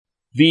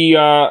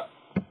The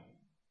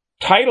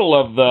title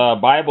of the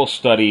Bible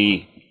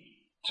study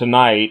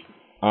tonight,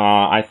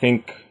 I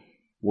think,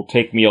 will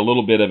take me a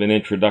little bit of an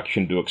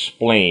introduction to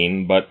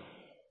explain, but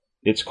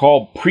it's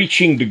called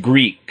Preaching to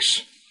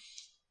Greeks.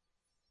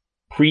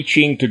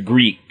 Preaching to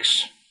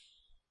Greeks.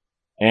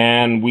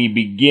 And we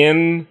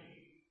begin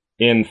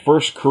in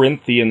 1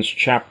 Corinthians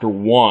chapter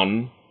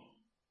 1,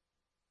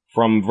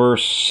 from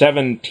verse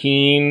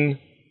 17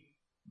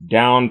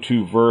 down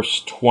to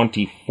verse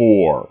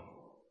 24.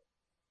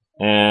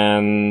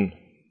 And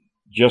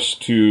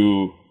just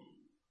to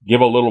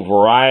give a little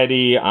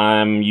variety,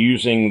 I'm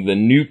using the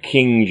New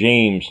King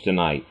James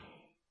tonight.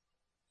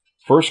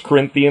 1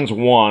 Corinthians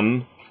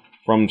 1,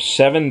 from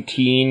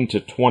 17 to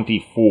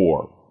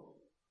 24.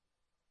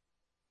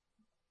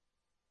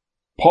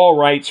 Paul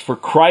writes, "For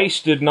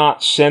Christ did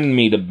not send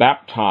me to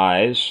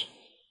baptize,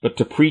 but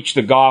to preach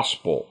the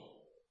gospel,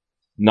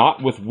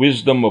 not with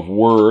wisdom of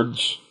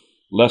words,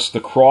 lest the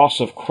cross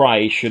of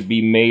Christ should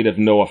be made of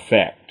no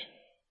effect.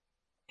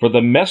 For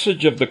the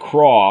message of the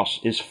cross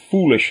is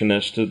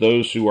foolishness to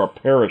those who are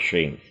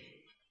perishing,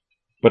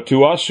 but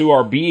to us who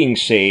are being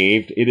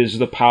saved, it is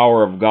the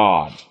power of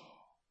God.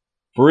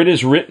 For it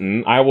is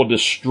written, I will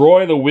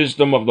destroy the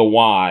wisdom of the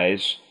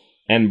wise,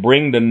 and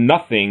bring to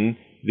nothing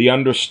the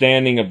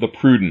understanding of the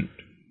prudent.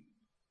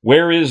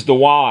 Where is the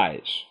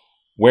wise?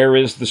 Where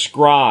is the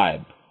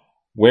scribe?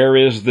 Where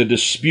is the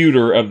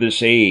disputer of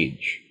this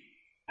age?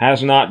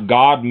 Has not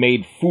God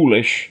made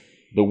foolish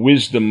the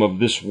wisdom of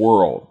this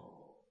world?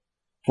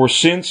 For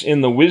since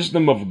in the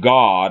wisdom of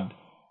God,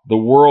 the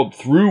world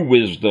through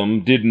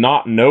wisdom did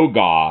not know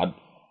God,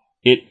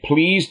 it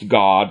pleased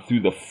God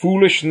through the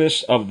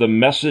foolishness of the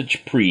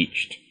message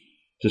preached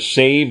to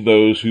save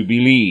those who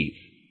believe.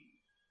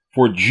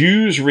 For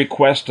Jews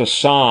request a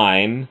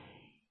sign,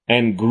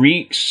 and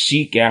Greeks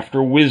seek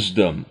after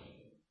wisdom.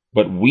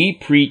 But we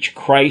preach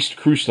Christ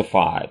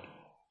crucified,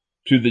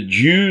 to the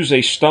Jews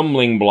a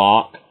stumbling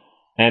block,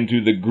 and to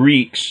the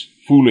Greeks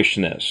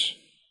foolishness.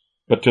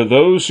 But to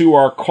those who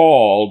are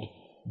called,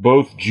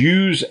 both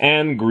Jews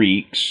and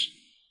Greeks,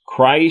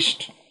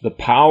 Christ, the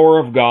power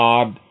of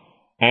God,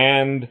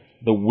 and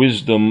the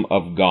wisdom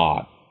of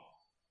God."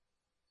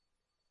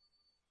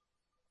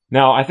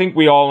 Now, I think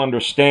we all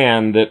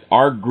understand that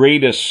our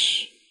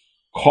greatest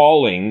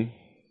calling,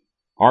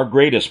 our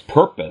greatest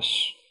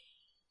purpose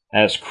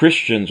as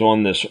Christians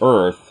on this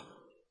earth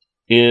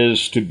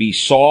is to be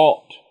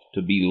salt,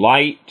 to be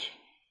light,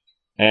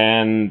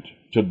 and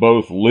to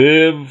both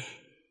live,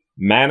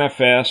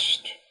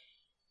 manifest,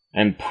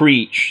 and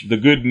preach the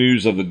good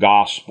news of the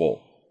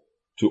gospel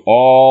to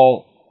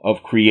all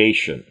of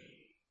creation.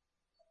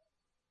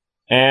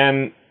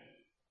 And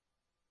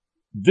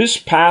this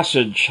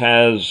passage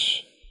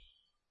has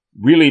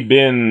really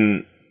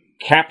been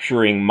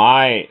capturing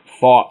my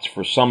thoughts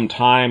for some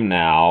time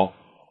now,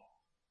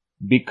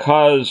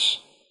 because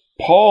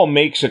Paul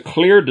makes a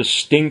clear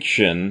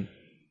distinction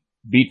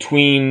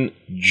between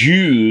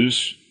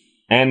Jews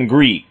and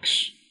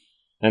Greeks.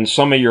 And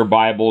some of your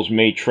Bibles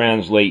may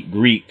translate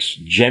Greeks,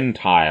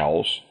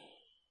 Gentiles.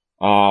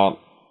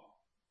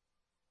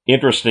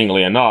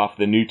 Interestingly enough,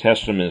 the New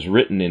Testament is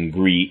written in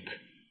Greek,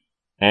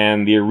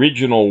 and the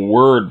original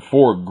word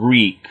for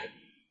Greek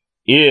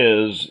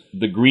is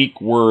the Greek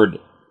word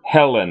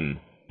Hellen,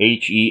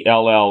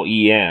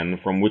 H-E-L-L-E-N,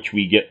 from which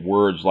we get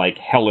words like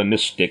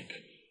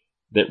Hellenistic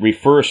that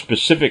refer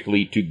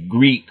specifically to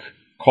Greek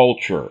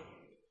culture.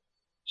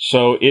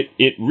 So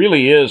it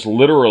really is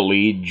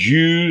literally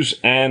Jews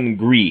and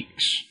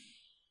Greeks.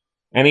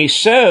 And he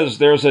says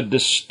there's a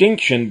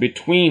distinction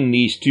between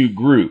these two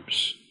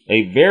groups,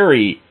 a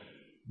very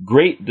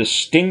great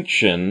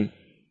distinction,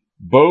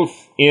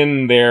 both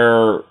in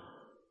their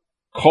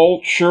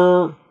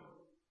culture,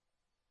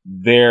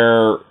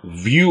 their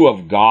view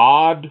of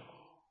God,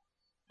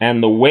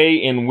 and the way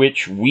in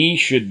which we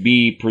should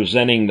be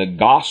presenting the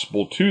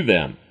gospel to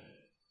them.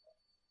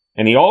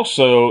 And he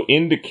also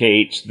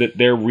indicates that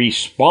their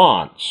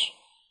response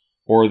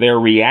or their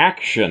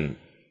reaction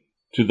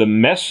to the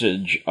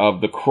message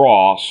of the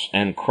cross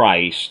and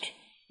Christ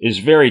is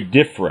very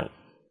different.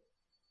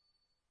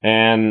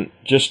 And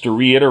just to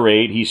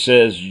reiterate, he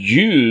says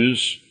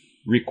Jews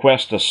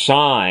request a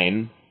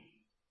sign,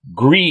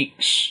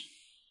 Greeks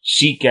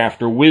seek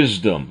after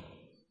wisdom.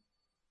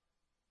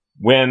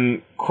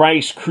 When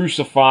Christ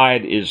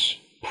crucified is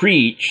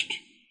preached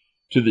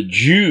to the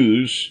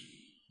Jews,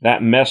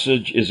 that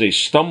message is a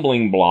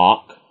stumbling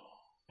block,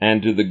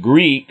 and to the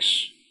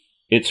Greeks,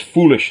 it's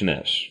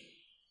foolishness.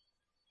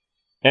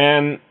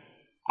 And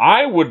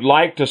I would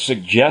like to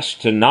suggest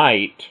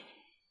tonight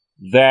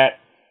that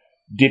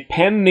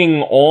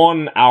depending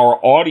on our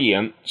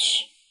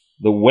audience,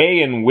 the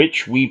way in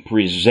which we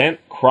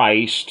present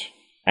Christ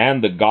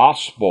and the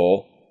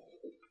gospel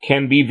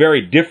can be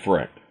very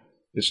different.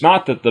 It's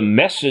not that the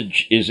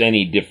message is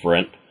any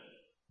different,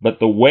 but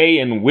the way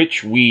in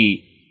which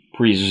we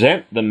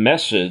present the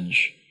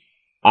message,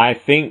 I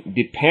think,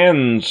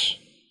 depends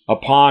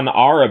upon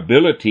our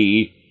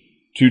ability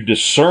to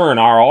discern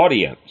our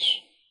audience.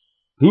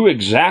 Who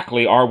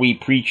exactly are we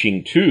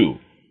preaching to?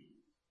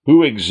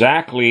 Who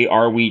exactly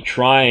are we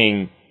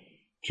trying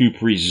to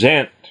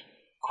present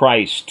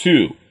Christ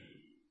to?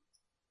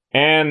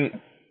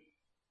 And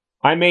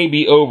I may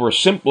be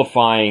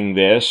oversimplifying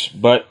this,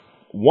 but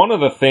one of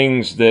the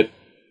things that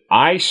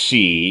I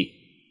see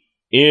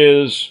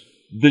is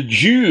the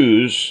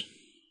Jews,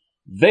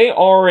 they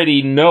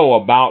already know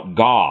about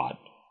God.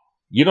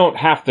 You don't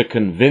have to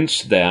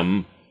convince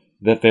them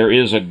that there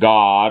is a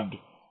God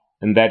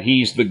and that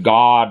He's the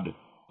God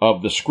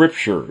of the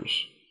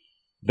Scriptures.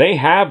 They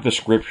have the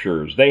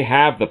Scriptures. They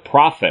have the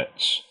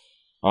prophets.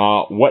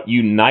 What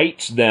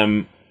unites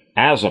them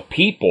as a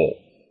people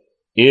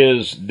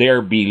is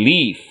their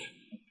belief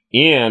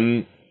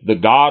in the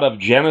God of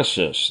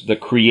Genesis, the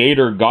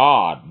Creator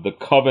God, the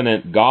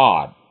covenant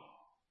God.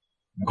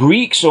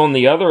 Greeks, on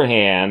the other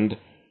hand,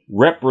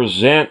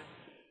 represent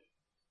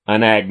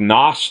an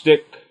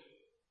agnostic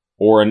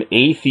or an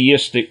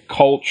atheistic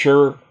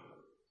culture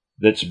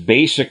that's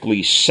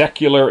basically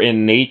secular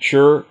in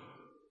nature,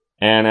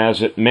 and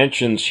as it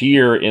mentions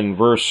here in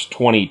verse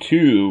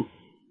 22,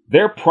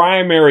 their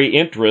primary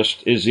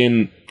interest is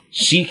in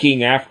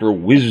seeking after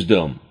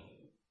wisdom.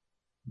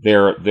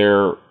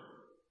 Their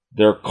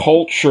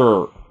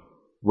culture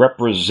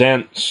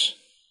represents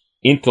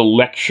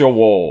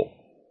intellectual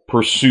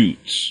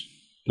pursuits,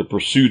 the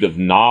pursuit of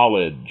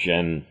knowledge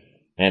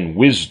and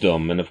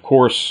wisdom. And of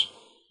course,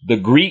 the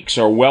Greeks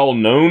are well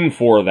known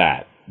for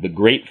that. The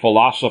great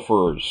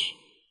philosophers,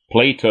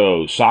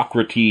 Plato,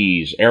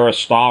 Socrates,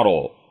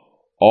 Aristotle,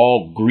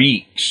 all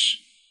Greeks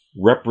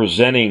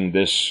representing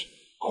this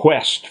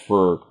quest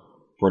for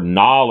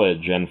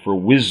knowledge and for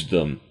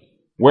wisdom.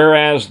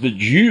 Whereas the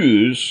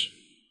Jews,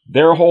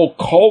 their whole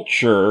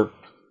culture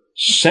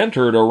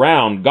centered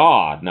around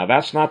God. Now,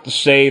 that's not to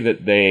say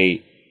that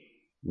they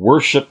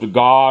worshiped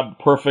God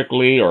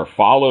perfectly or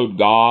followed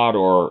God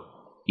or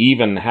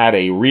even had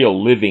a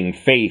real living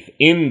faith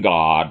in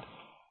God,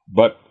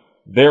 but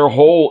their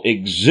whole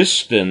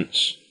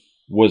existence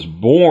was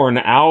born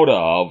out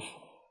of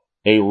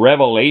a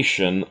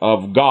revelation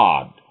of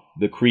God,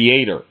 the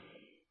Creator.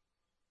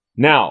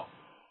 Now,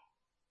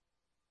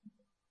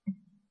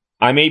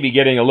 I may be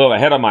getting a little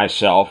ahead of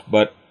myself,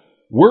 but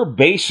we're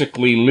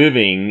basically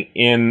living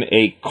in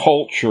a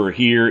culture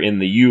here in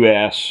the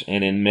U.S.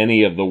 and in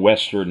many of the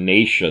Western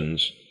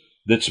nations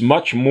that's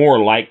much more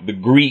like the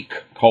Greek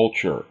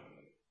culture.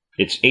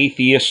 It's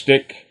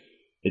atheistic,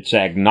 it's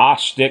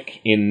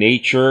agnostic in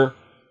nature,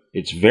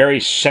 it's very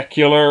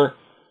secular,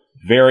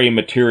 very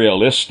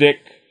materialistic.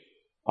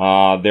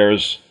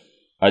 There's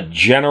a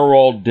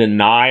general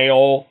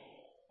denial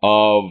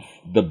of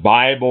the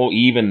Bible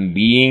even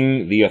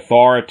being the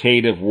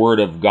authoritative Word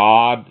of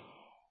God,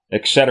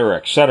 etc.,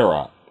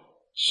 etc.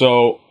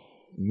 So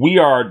we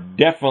are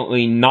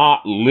definitely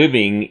not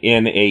living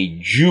in a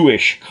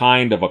Jewish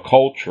kind of a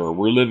culture.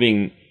 We're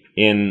living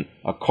in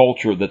a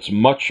culture that's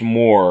much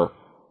more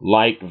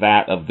like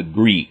that of the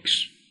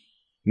Greeks.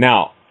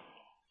 Now,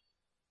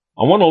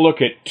 I want to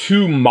look at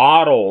two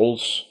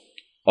models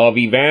of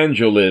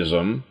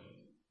evangelism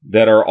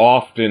that are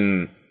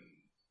often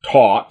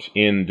taught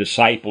in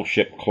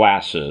discipleship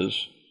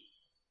classes.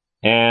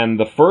 And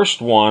the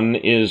first one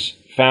is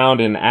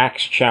found in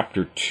Acts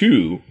chapter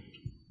 2.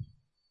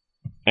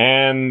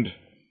 And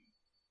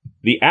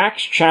the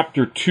Acts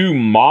chapter 2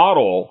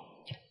 model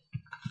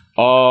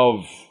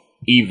of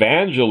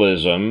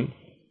evangelism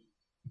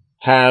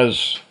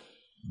has,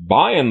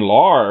 by and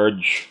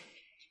large,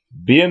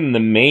 been the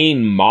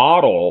main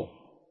model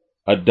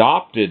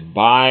adopted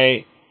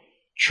by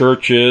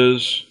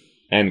churches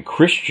and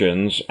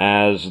Christians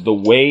as the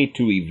way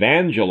to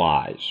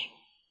evangelize.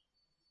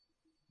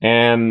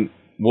 And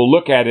we'll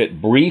look at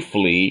it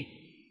briefly,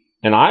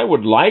 and I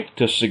would like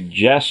to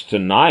suggest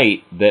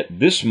tonight that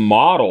this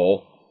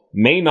model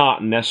may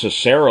not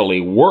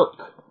necessarily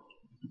work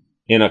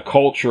in a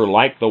culture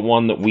like the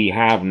one that we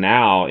have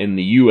now in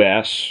the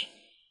U.S.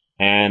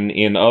 and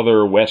in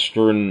other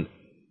Western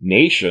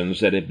nations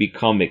that have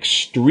become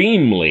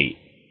extremely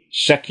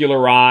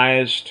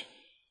secularized,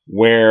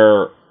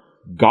 where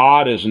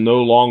God is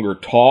no longer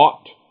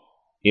taught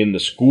in the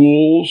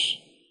schools,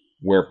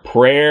 where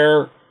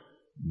prayer,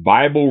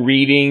 Bible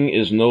reading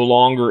is no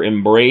longer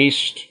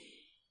embraced,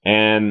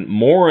 and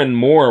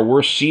more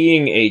we're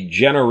seeing a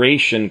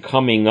generation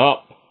coming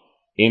up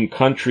in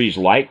countries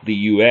like the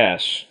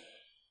U.S.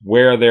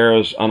 where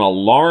there's an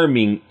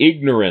alarming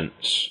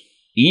ignorance,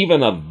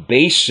 even of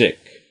basic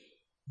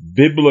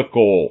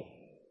biblical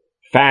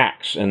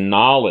facts and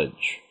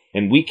knowledge.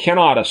 And we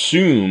cannot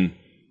assume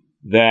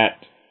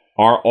that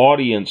our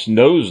audience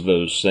knows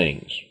those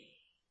things.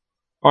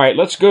 All right,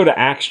 let's go to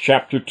Acts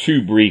chapter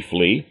 2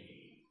 briefly.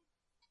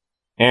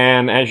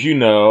 And as you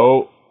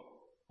know,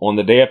 on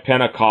the day of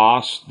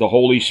Pentecost, the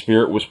Holy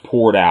Spirit was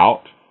poured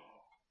out,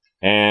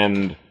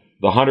 and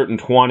the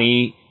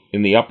 120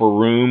 in the upper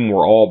room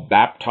were all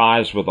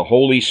baptized with the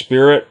Holy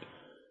Spirit.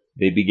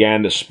 They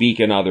began to speak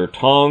in other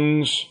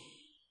tongues,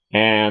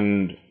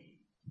 and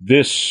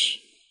this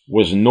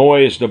was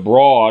noised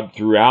abroad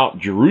throughout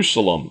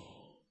Jerusalem.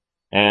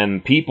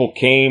 And people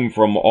came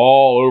from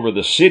all over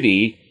the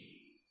city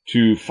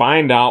to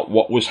find out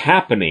what was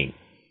happening.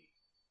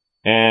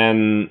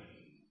 And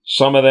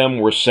some of them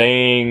were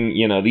saying,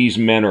 these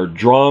men are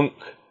drunk.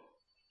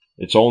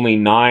 It's only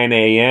 9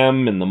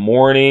 a.m. in the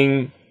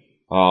morning.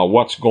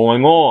 What's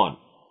going on?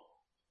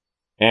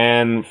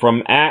 And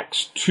from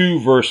Acts 2,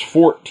 verse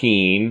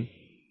 14,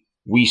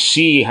 we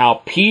see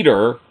how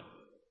Peter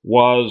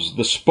was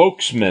the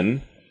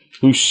spokesman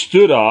who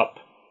stood up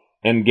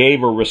and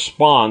gave a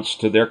response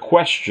to their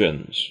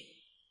questions.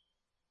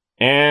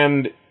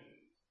 And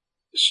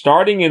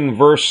starting in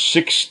verse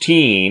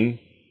 16,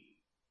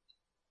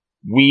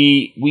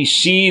 we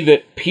see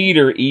that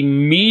Peter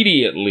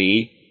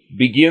immediately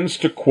begins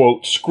to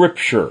quote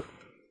Scripture.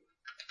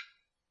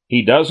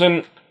 He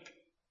doesn't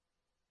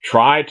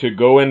try to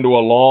go into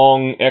a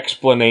long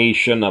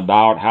explanation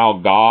about how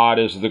God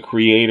is the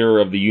creator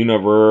of the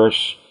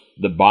universe,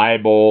 the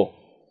Bible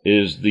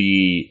is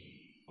the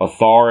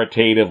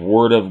authoritative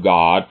Word of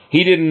God.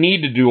 He didn't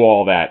need to do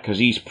all that because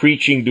he's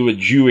preaching to a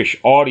Jewish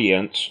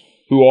audience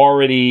who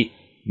already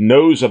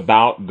knows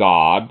about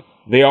God.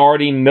 They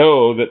already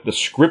know that the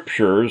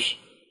Scriptures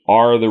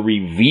are the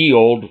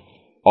revealed,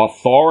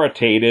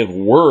 authoritative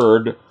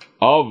Word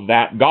of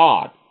that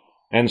God.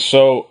 And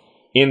so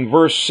in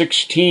verse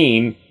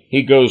 16,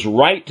 he goes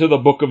right to the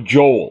book of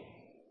Joel.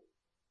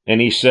 And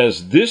he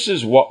says, "This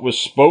is what was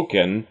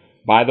spoken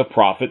by the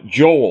prophet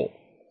Joel.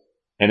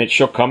 And it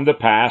shall come to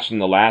pass in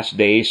the last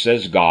days,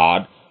 says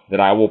God, that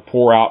I will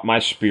pour out my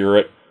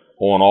Spirit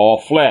on all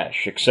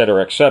flesh,"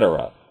 etc.,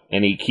 etc.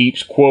 And he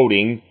keeps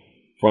quoting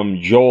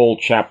from Joel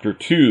chapter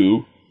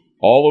 2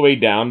 all the way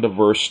down to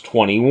verse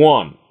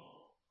 21.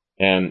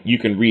 And you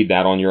can read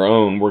that on your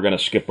own. We're going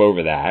to skip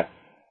over that.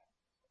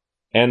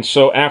 And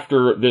so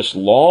after this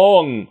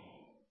long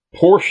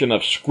portion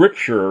of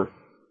Scripture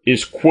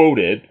is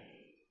quoted,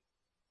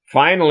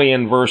 finally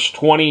in verse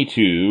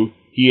 22,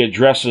 he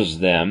addresses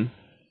them,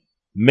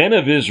 "Men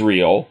of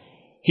Israel,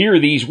 hear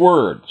these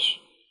words.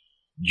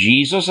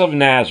 Jesus of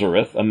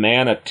Nazareth, a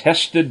man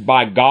attested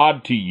by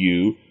God to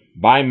you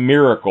by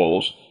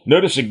miracles."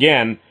 Notice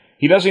again,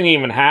 he doesn't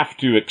even have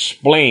to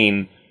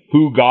explain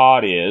who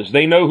God is.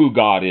 They know who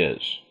God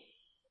is.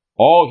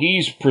 All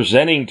he's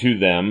presenting to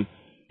them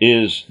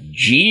is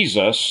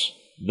Jesus,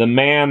 the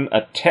man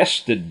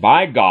attested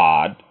by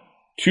God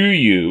to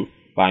you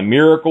by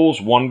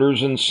miracles,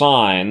 wonders, and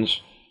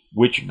signs,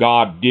 which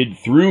God did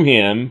through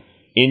him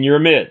in your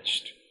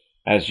midst,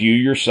 as you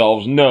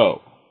yourselves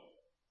know.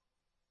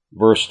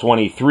 Verse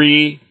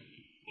 23,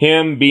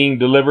 "Him being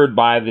delivered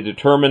by the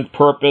determined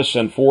purpose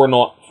and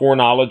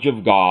foreknowledge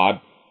of God,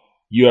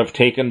 you have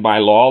taken by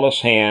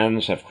lawless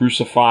hands, have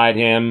crucified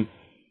him,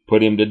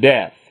 put him to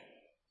death,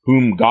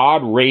 whom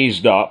God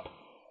raised up,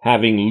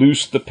 having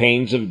loosed the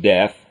pains of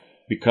death,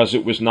 because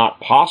it was not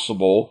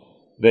possible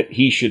that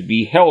he should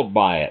be held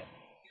by it."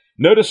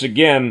 Notice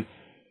again,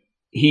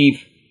 he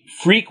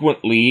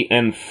frequently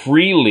and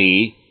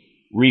freely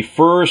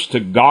refers to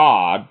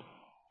God,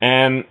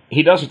 and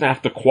he doesn't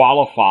have to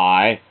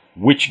qualify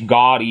which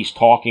God he's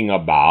talking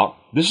about.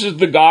 This is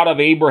the God of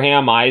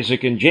Abraham,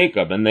 Isaac, and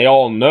Jacob, and they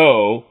all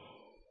know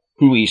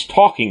who he's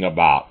talking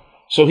about.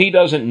 So he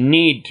doesn't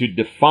need to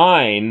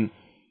define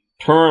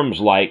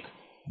terms like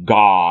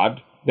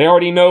God. They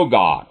already know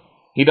God.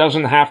 He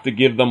doesn't have to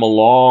give them a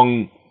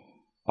long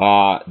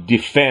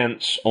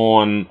defense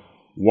on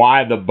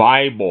why the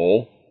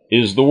Bible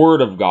is the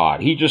Word of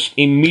God. He just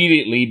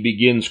immediately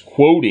begins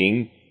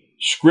quoting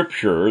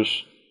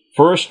Scriptures,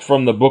 first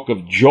from the book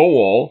of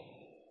Joel,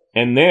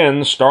 and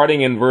then,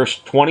 starting in verse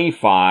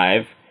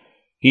 25,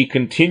 he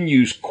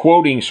continues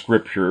quoting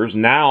Scriptures,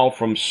 now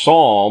from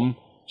Psalm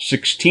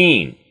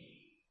 16.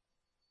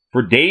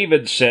 For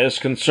David says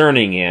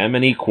concerning him,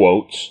 and he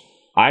quotes,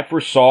 "I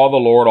foresaw the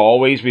Lord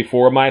always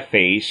before my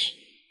face,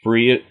 for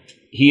he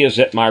is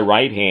at my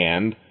right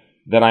hand,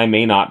 that I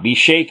may not be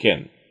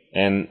shaken."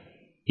 And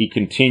he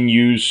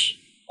continues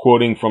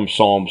quoting from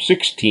Psalm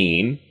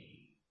 16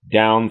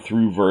 down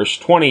through verse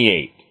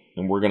 28.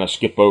 And we're going to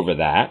skip over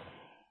that.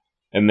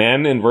 And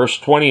then in verse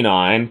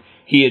 29,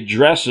 he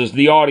addresses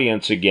the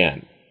audience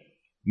again.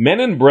 "Men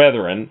and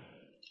brethren,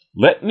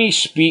 let me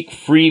speak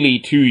freely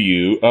to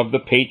you of the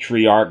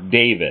patriarch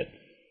David."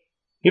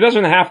 He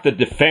doesn't have to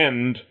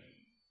defend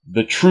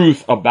the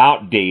truth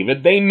about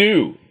David. They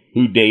knew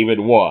who David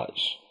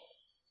was.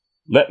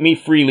 "Let me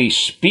freely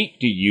speak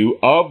to you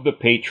of the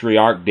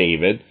patriarch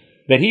David,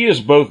 that he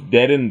is both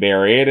dead and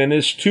buried, and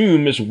his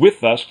tomb is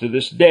with us to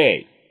this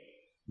day.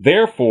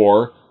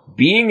 Therefore,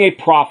 being a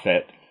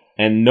prophet,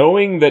 and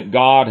knowing that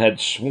God had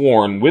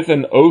sworn with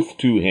an oath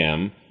to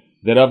him,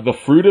 that of the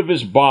fruit of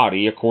his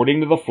body,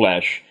 according to the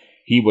flesh,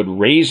 he would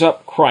raise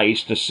up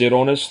Christ to sit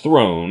on his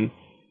throne,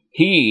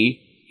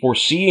 he,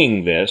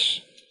 foreseeing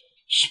this,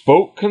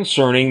 spoke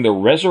concerning the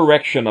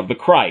resurrection of the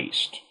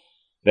Christ,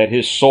 that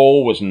his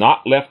soul was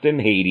not left in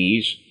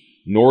Hades,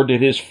 nor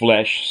did his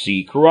flesh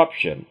see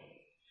corruption.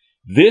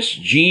 This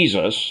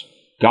Jesus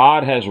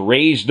God has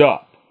raised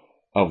up,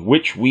 of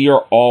which we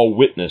are all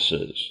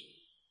witnesses.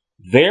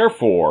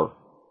 Therefore,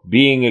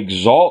 being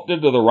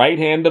exalted to the right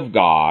hand of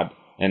God,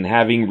 and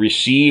having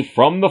received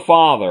from the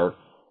Father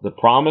the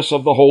promise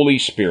of the Holy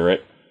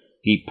Spirit,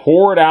 he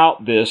poured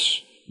out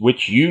this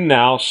which you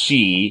now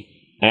see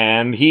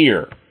and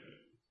hear.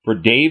 For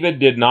David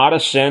did not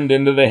ascend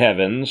into the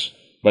heavens,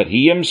 but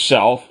he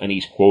himself," and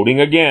he's quoting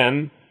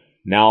again,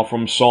 now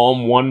from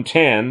Psalm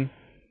 110,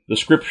 the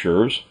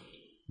scriptures,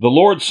 "The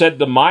Lord said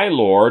to my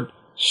Lord,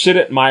 sit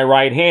at my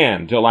right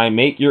hand till I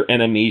make your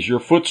enemies your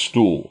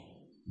footstool.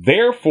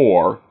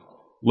 Therefore,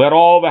 let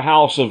all the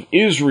house of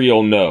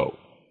Israel know."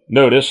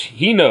 Notice,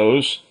 he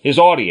knows his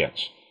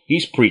audience.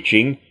 He's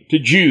preaching to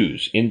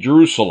Jews in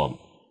Jerusalem.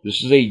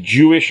 This is a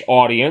Jewish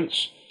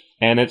audience,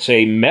 and it's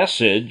a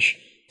message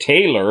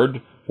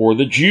tailored for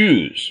the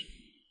Jews.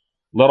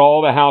 "Let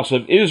all the house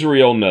of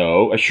Israel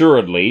know,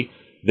 assuredly,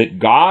 that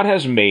God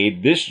has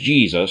made this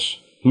Jesus,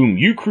 whom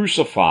you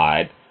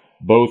crucified,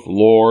 both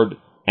Lord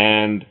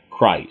and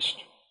Christ."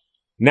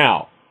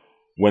 Now,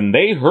 when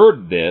they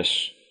heard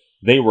this,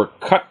 they were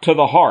cut to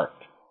the heart.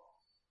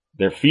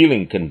 They're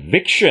feeling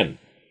conviction.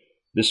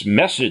 This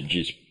message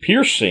is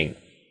piercing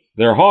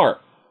their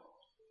heart.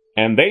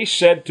 And they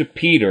said to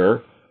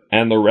Peter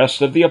and the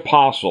rest of the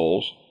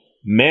apostles,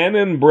 "Men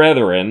and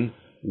brethren,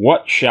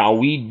 what shall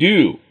we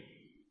do?"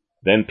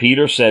 Then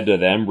Peter said to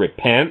them,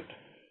 "Repent,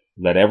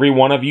 let every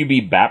one of you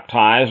be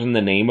baptized in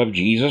the name of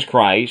Jesus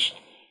Christ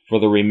for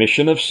the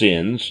remission of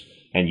sins,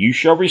 and you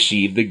shall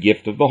receive the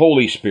gift of the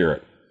Holy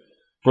Spirit.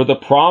 For the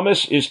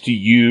promise is to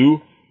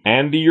you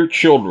and to your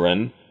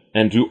children,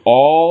 and to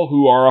all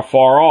who are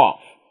afar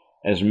off,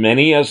 as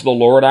many as the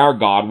Lord our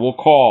God will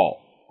call."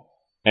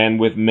 And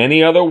with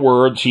many other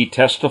words he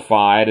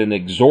testified and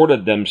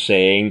exhorted them,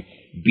 saying,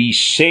 "Be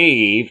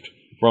saved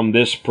from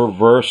this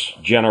perverse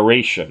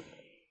generation."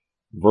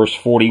 Verse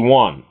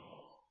 41,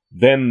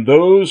 "Then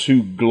those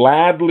who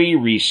gladly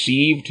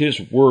received his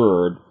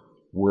word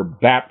were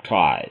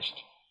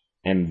baptized,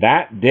 and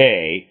that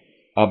day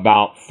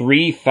about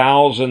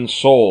 3,000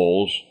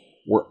 souls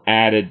were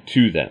added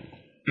to them."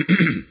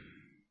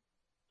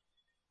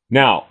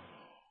 Now,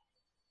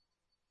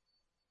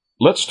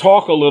 let's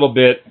talk a little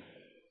bit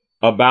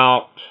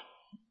about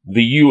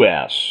the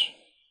U.S.,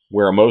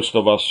 where most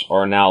of us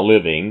are now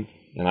living,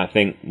 and I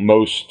think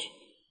most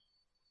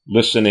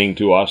listening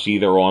to us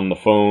either on the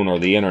phone or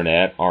the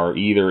internet are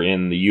either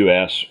in the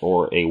U.S.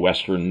 or a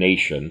Western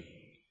nation.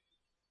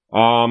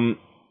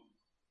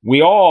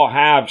 We all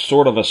have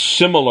sort of a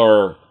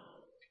similar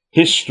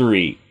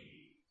history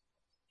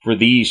for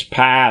these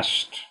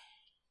past,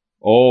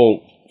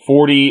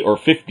 40 or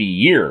 50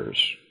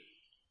 years.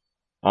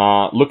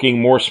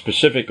 Looking more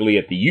specifically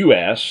at the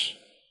U.S.,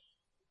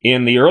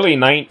 in the early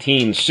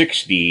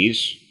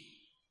 1960s,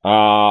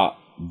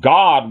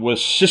 God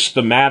was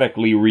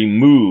systematically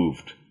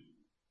removed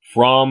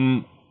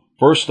from,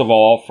 first of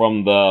all,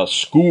 from the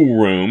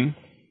schoolroom,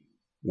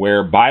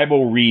 where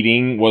Bible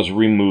reading was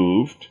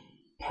removed,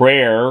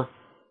 prayer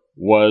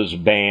was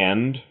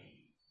banned,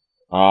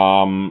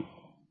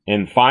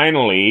 and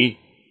finally,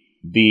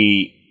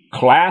 the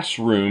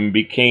classroom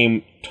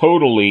became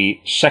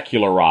totally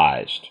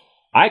secularized.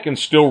 I can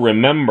still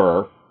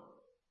remember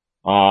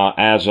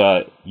as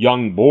a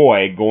young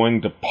boy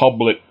going to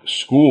public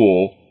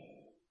school,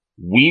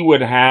 we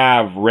would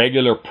have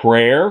regular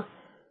prayer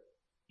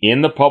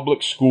in the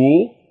public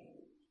school.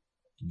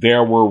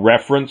 There were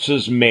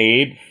references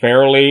made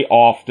fairly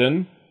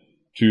often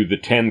to the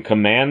Ten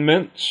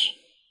Commandments,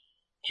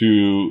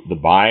 to the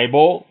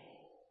Bible,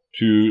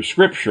 to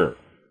Scripture.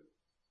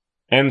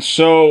 And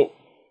so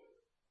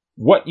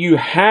what you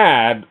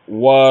had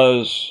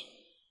was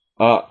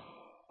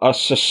a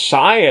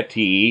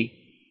society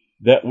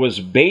that was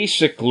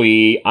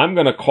basically, I'm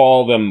going to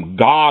call them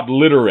God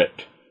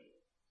literate.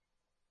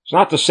 It's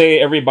not to say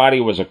everybody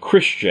was a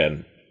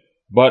Christian,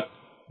 but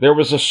there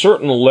was a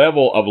certain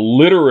level of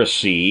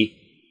literacy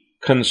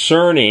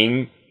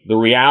concerning the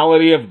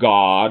reality of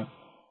God,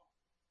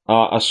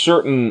 a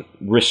certain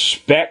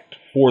respect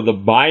for the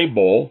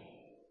Bible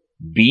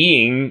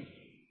being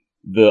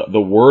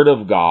the Word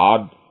of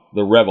God,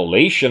 the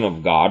revelation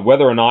of God.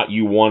 Whether or not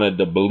you wanted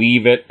to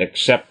believe it,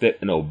 accept it,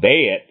 and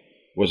obey it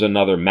was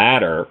another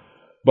matter.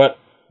 But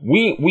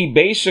we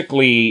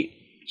basically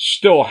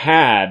still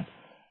had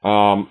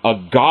a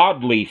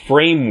godly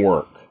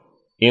framework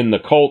in the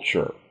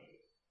culture.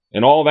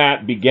 And all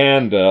that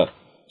began to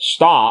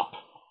stop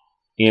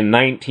in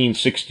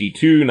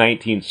 1962,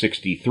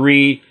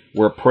 1963,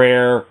 where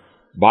prayer,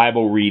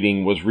 Bible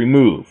reading was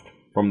removed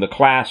from the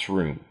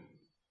classroom.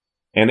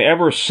 And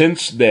ever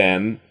since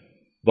then,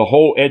 the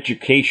whole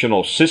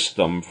educational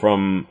system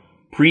from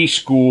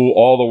preschool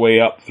all the way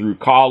up through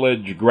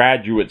college,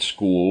 graduate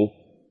school,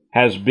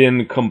 has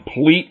been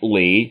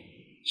completely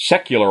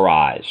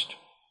secularized.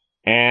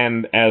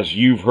 And as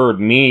you've heard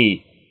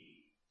me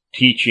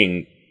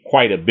teaching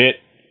quite a bit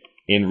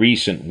in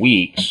recent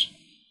weeks,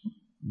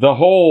 the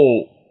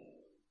whole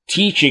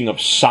teaching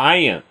of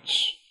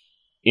science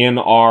in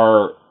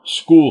our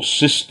school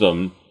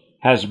system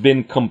has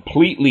been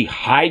completely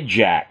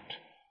hijacked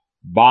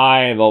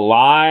by the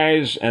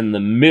lies and the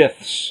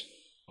myths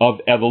of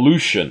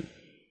evolution,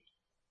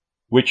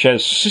 which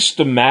has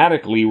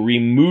systematically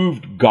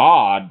removed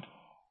God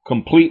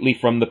completely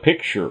from the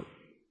picture.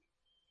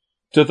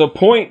 To the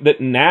point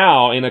that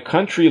now, in a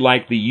country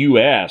like the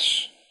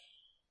U.S.,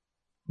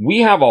 we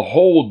have a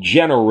whole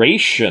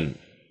generation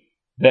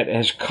that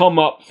has come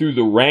up through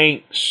the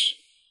ranks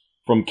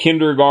from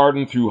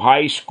kindergarten through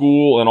high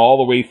school and all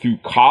the way through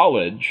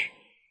college.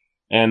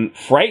 And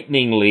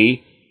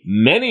frighteningly,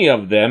 many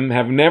of them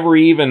have never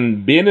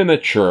even been in a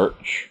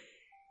church.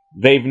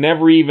 They've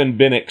never even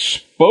been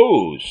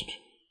exposed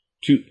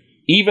to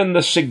even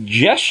the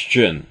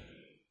suggestion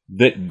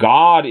that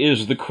God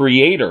is the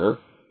creator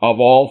of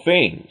all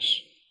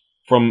things.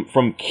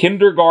 From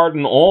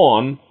kindergarten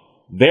on,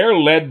 they're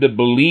led to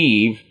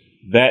believe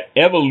that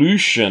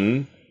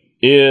evolution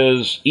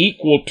is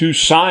equal to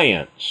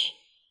science.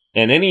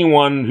 And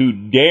anyone who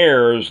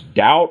dares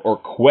doubt or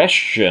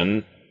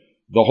question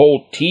the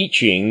whole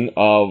teaching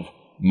of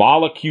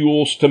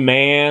molecules to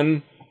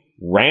man,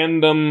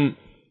 random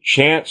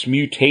chance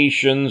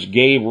mutations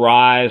gave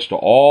rise to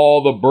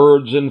all the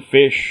birds and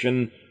fish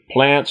and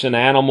plants and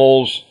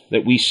animals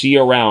that we see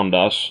around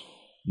us.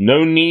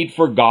 No need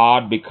for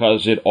God,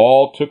 because it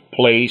all took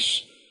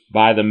place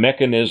by the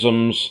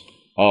mechanisms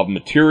of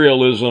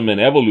materialism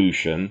and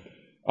evolution.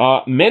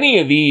 Many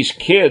of these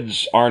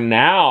kids are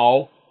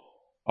now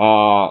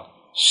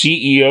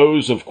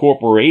CEOs of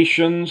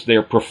corporations.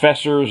 They're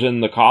professors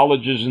in the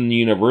colleges and the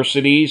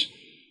universities,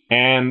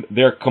 and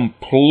they're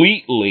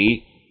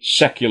completely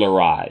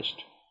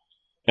secularized.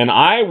 And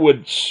I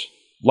would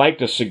like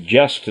to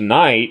suggest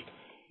tonight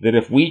that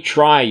if we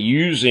try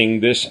using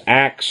this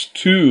Acts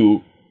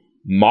 2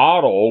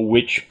 model,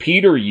 which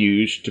Peter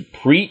used to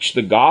preach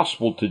the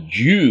gospel to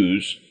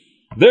Jews,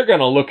 they're going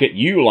to look at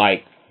you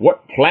like,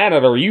 what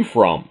planet are you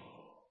from?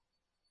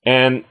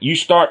 And you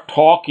start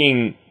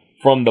talking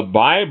from the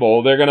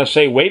Bible, they're going to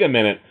say, wait a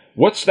minute,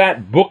 what's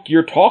that book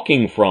you're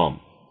talking from?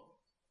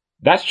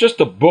 That's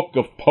just a book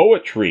of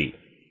poetry.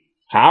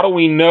 How do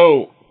we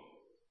know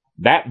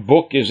that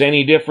book is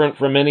any different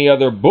from any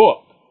other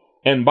book?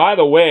 And by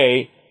the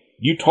way,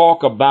 you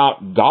talk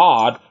about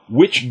God.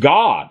 Which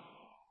God?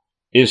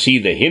 Is he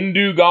the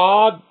Hindu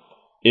God?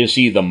 Is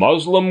he the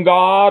Muslim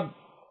God?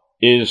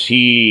 Is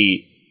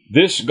he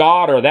this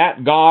God or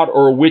that God,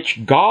 or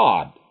which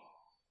God?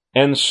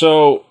 And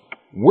so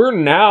we're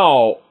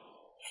now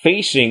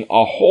facing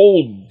a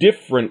whole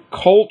different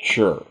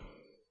culture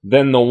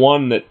than the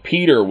one that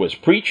Peter was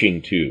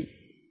preaching to.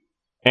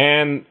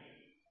 And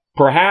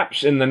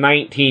perhaps in the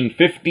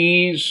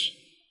 1950s,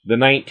 the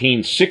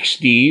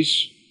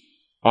 1960s,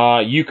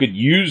 you could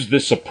use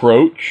this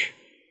approach,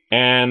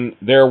 and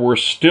there were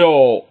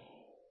still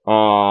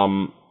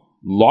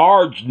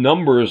large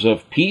numbers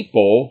of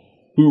people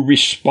who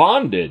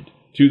responded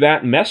to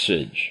that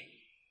message.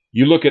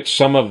 You look at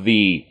some of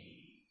the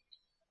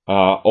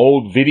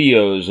old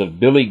videos of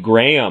Billy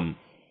Graham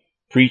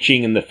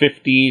preaching in the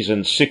 50s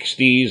and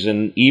 60s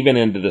and even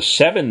into the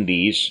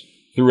 70s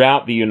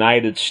throughout the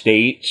United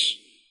States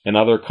and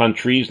other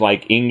countries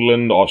like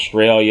England,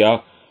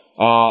 Australia.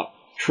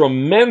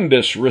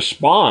 Tremendous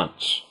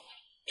response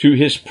to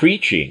his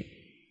preaching.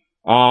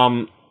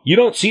 You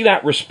don't see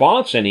that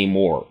response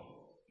anymore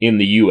in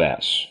the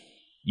U.S.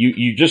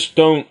 You just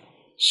don't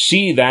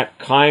see that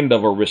kind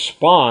of a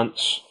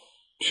response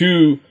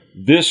to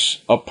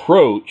this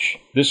approach,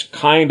 this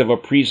kind of a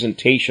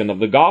presentation of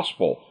the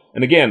gospel.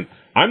 And again,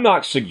 I'm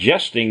not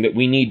suggesting that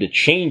we need to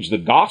change the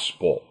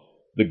gospel.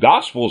 The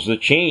gospel's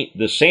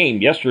the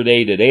same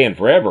yesterday, today, and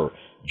forever.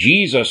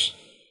 Jesus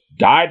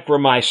died for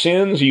my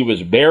sins, he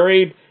was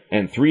buried,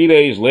 and 3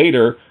 days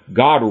later,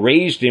 God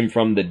raised him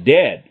from the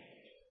dead.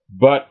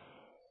 But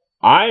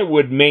I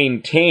would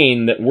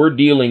maintain that we're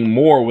dealing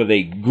more with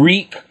a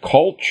Greek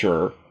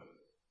culture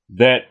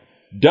that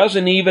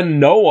doesn't even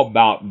know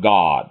about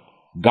God.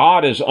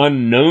 God is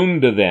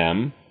unknown to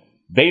them.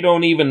 They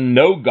don't even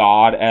know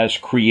God as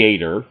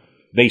creator.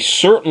 They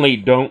certainly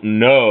don't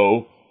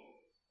know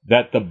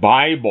that the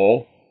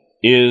Bible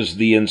is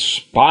the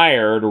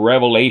inspired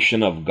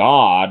revelation of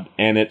God,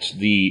 and it's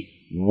the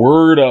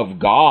Word of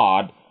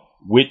God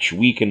which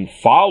we can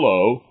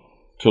follow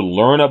to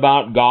learn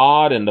about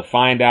God and to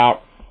find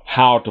out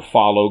how to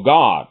follow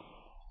God.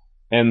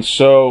 And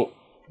so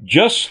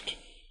just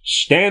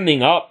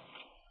standing up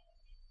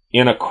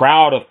in a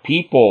crowd of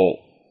people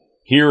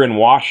here in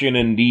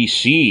Washington,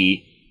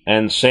 D.C.,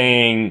 and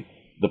saying,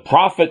 the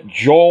prophet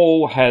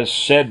Joel has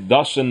said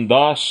thus and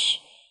thus,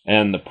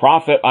 and the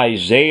prophet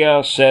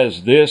Isaiah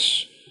says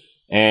this,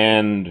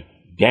 and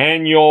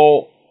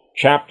Daniel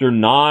chapter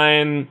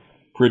 9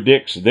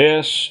 predicts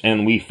this,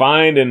 and we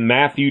find in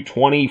Matthew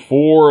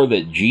 24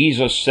 that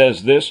Jesus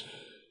says this,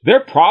 they're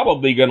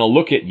probably going to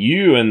look at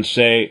you and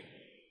say,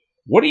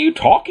 what are you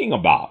talking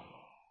about?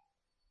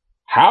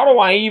 How do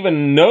I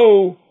even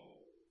know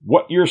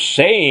what you're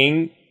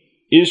saying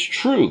is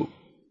true?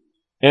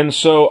 And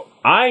so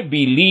I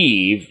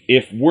believe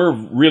if we're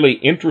really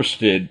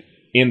interested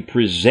in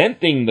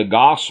presenting the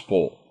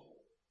gospel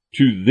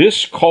to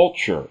this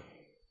culture,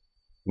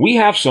 we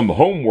have some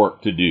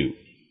homework to do.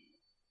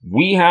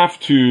 We have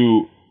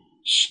to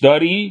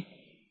study.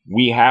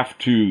 We have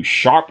to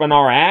sharpen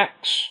our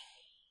axe.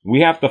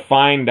 We have to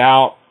find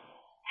out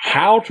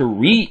how to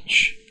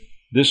reach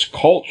this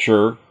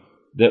culture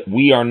that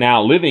we are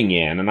now living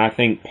in. And I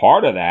think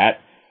part of that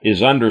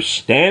is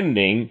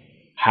understanding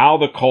how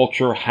the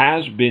culture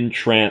has been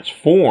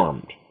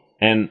transformed.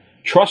 And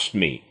trust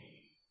me,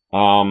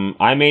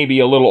 I may be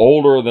a little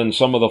older than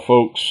some of the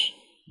folks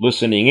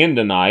listening in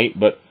tonight,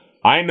 but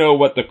I know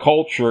what the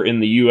culture in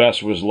the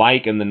U.S. was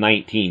like in the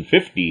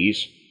 1950s,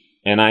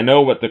 and I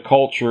know what the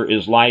culture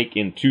is like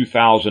in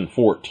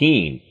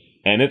 2014.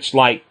 And it's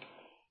like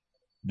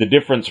the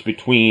difference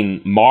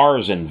between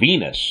Mars and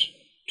Venus,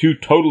 two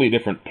totally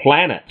different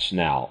planets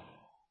now.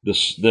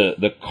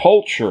 The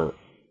culture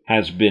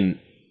has been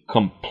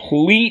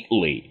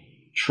completely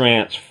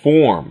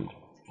transformed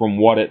from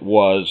what it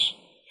was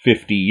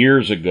 50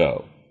 years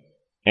ago.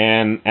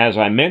 And as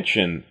I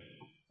mentioned,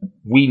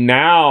 we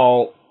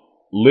now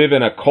live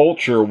in a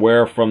culture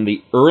where from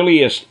the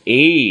earliest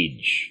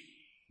age,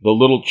 the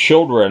little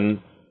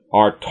children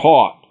are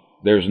taught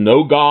there's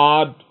no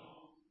God,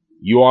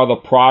 you are the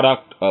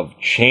product of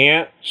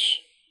chance,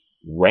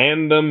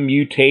 random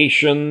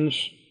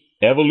mutations,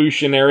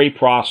 evolutionary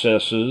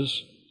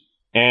processes,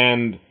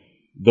 and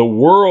the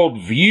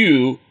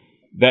worldview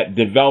that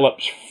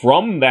develops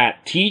from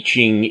that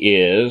teaching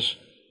is,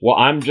 well,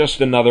 I'm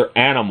just another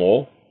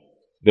animal.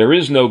 There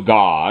is no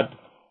God.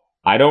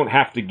 I don't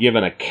have to give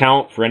an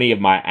account for any of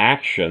my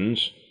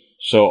actions,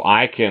 so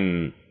I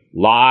can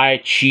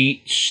lie,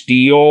 cheat,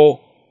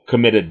 steal,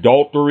 commit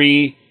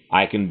adultery,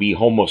 I can be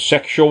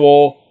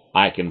homosexual,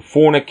 I can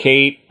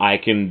fornicate, I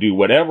can do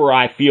whatever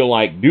I feel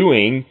like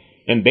doing,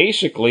 and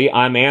basically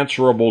I'm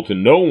answerable to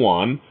no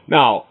one.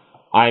 Now,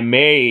 I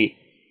may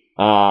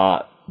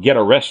get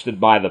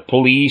arrested by the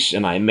police,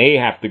 and I may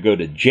have to go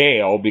to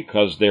jail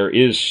because there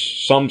is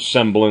some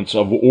semblance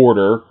of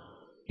order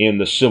in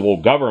the civil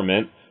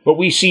government, but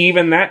we see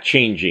even that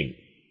changing.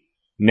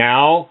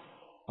 Now,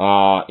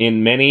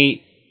 in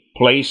many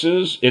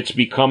places, it's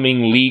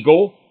becoming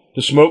legal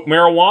to smoke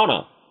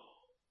marijuana.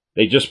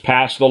 They just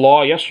passed the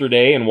law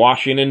yesterday in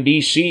Washington,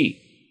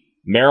 D.C.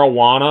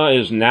 Marijuana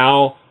is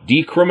now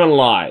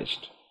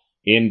decriminalized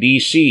in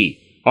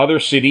D.C. Other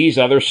cities,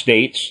 other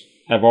states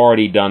have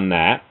already done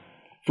that.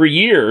 For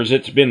years,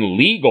 it's been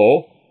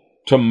legal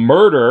to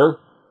murder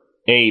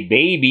a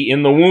baby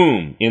in the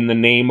womb in the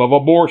name of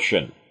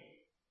abortion.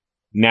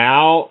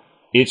 Now,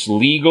 it's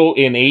legal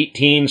in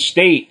 18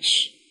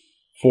 states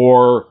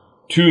for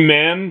 2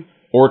 men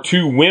or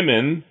 2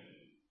 women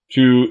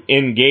to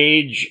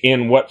engage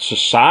in what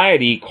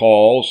society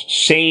calls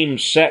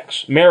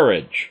same-sex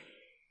marriage.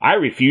 I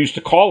refuse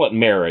to call it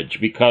marriage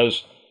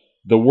because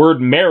the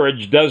word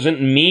marriage doesn't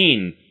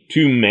mean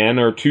 2 men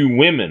or 2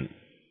 women.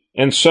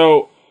 And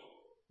so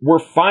we're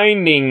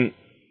finding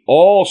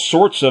all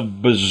sorts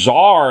of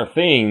bizarre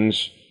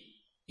things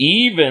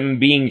even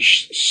being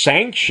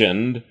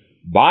sanctioned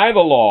by the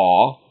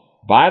law,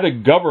 by the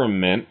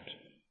government,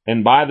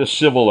 and by the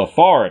civil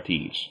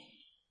authorities.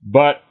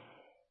 But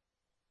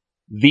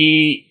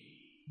the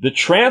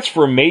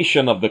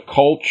transformation of the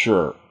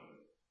culture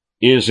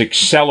is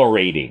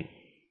accelerating.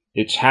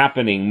 It's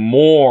happening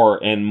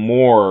more and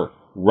more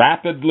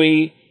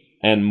rapidly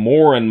and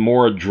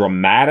more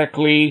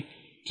dramatically,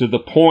 to the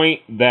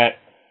point that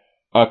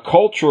a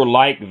culture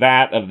like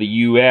that of the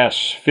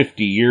U.S.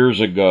 50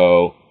 years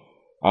ago,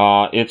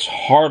 it's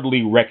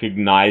hardly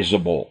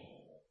recognizable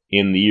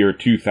in the year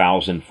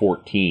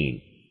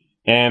 2014.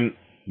 And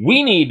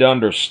we need to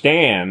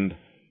understand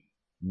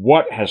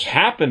what has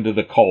happened to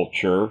the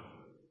culture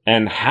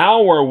and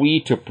how are we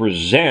to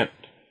present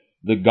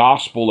the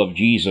gospel of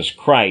Jesus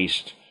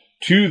Christ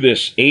to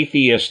this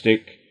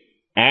atheistic,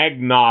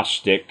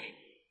 agnostic,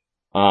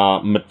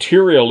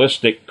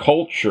 materialistic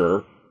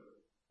culture.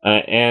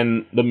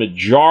 And the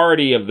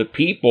majority of the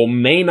people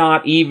may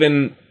not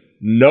even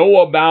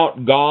know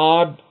about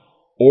God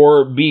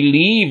or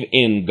believe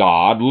in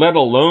God, let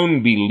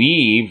alone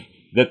believe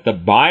that the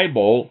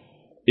Bible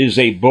is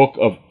a book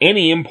of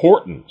any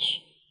importance.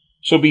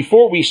 So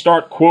before we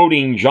start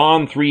quoting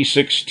John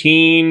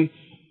 3:16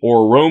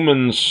 or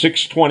Romans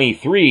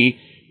 6:23,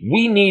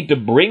 we need to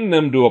bring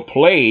them to a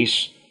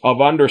place of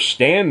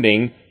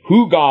understanding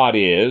who God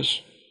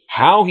is,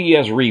 how He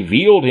has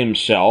revealed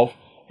Himself,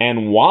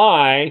 and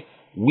why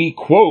we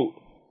quote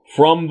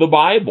from the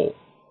Bible.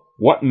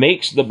 What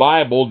makes the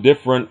Bible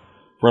different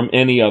from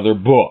any other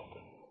book?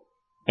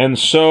 And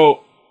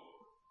so,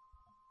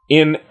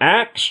 in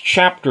Acts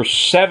chapter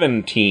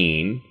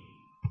 17,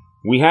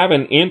 we have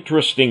an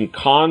interesting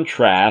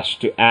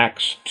contrast to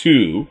Acts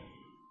 2.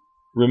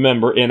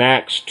 Remember, in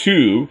Acts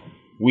 2,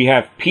 we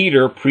have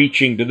Peter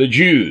preaching to the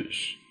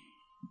Jews.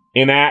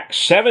 In Acts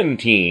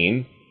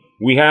 17,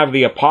 we have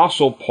the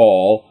Apostle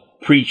Paul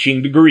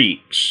preaching to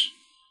Greeks.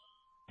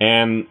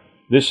 And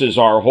this is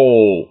our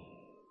whole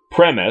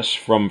premise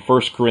from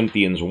 1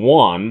 Corinthians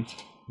 1,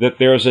 that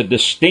there's a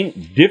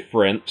distinct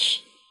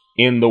difference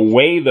in the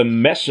way the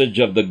message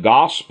of the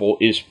gospel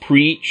is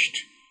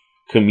preached,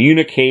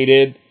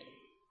 communicated,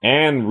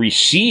 and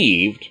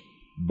received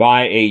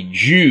by a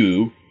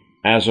Jew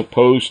as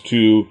opposed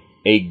to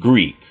a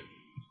Greek.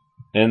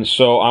 And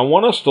so I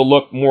want us to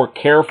look more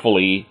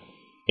carefully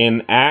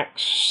in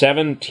Acts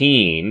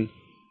 17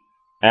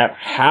 at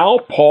how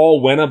Paul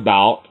went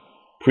about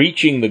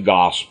preaching the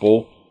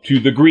gospel to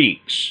the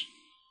Greeks.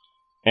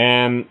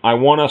 And I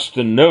want us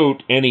to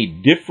note any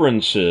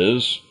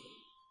differences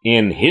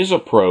in his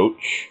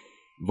approach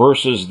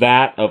versus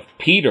that of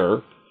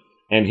Peter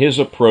and his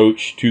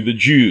approach to the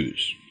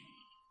Jews.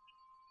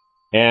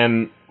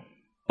 And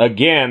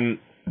again,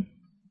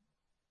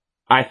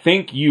 I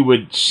think you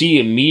would see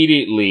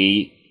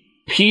immediately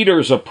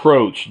Peter's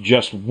approach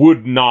just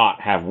would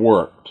not have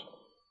worked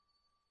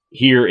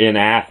here in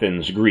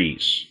Athens,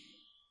 Greece.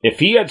 If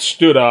he had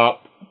stood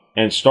up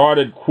and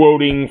started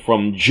quoting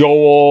from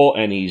Joel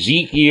and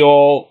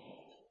Ezekiel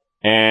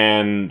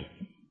and,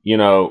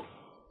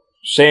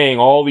 saying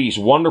all these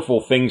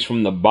wonderful things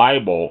from the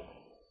Bible,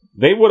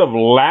 they would have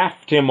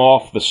laughed him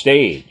off the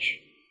stage.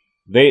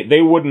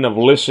 They wouldn't have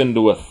listened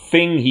to a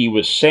thing he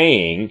was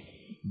saying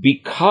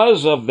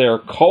because of their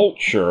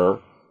culture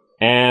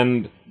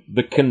and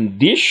the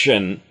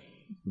condition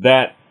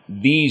that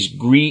these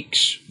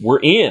Greeks were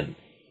in.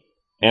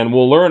 And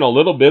we'll learn a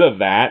little bit of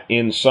that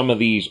in some of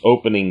these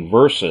opening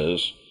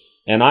verses.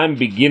 And I'm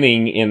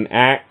beginning in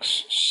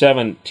Acts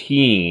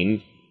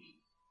 17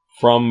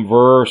 from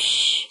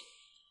verse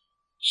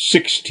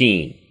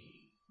 16.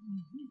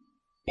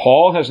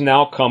 Paul has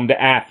now come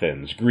to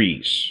Athens,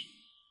 Greece.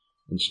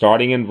 And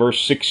starting in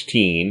verse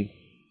 16,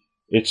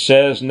 it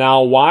says,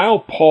 "Now while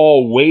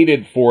Paul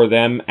waited for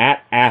them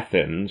at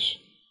Athens,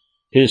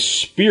 his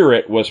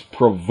spirit was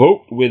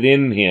provoked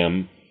within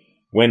him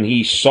when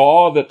he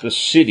saw that the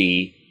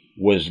city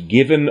was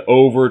given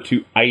over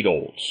to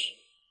idols."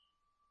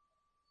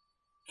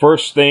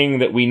 First thing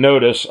that we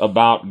notice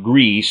about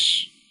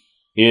Greece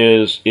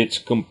is it's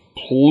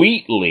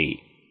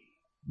completely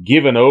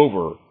given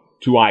over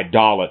to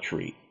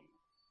idolatry.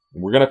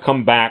 We're going to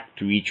come back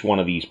to each one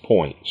of these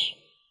points.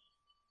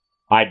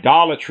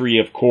 Idolatry,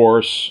 of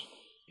course,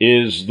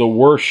 is the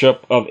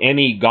worship of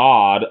any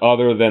god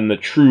other than the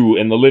true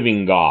and the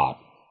living God.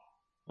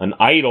 An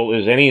idol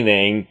is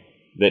anything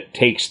that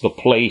takes the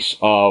place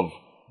of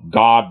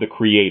God the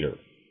Creator.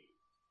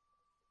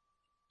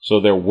 So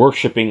they're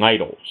worshiping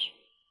idols.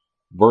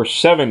 Verse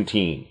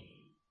 17,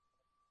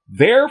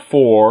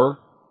 "Therefore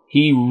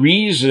he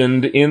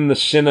reasoned in the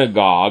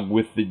synagogue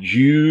with the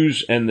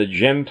Jews and the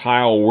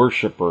Gentile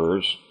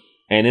worshippers,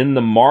 and in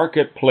the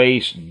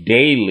marketplace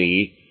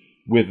daily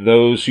with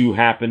those who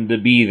happened to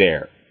be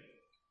there."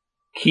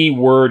 Key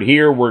word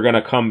here we're going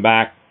to come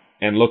back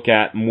and look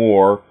at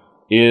more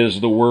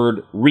is the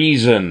word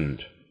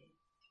reasoned.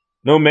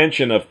 No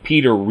mention of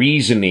Peter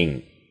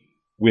reasoning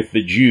with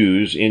the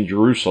Jews in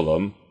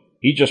Jerusalem.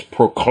 He just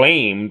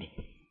proclaimed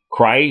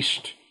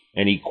Christ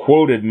and he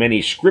quoted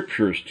many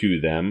scriptures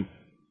to them.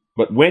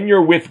 But when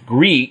you're with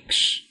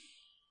Greeks,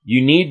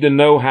 you need to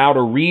know how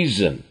to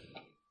reason.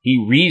 He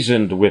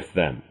reasoned with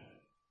them.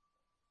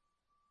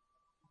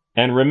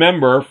 And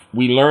remember,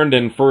 we learned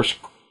in 1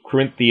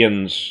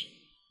 Corinthians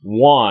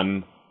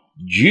 1,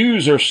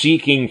 Jews are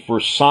seeking for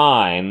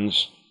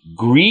signs,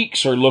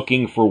 Greeks are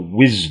looking for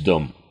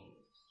wisdom.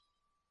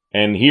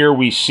 And here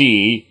we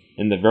see,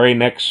 in the very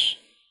next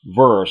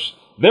verse,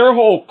 their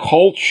whole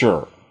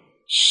culture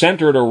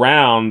centered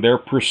around their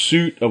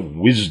pursuit of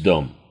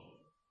wisdom.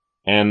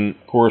 And,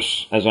 of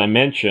course, as I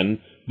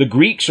mentioned, the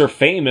Greeks are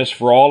famous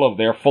for all of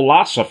their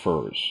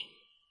philosophers.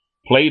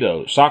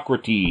 Plato,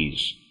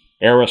 Socrates,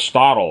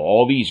 Aristotle,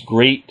 all these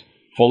great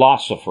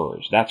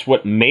philosophers. That's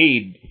what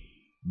made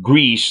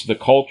Greece the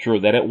culture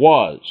that it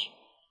was.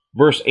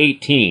 Verse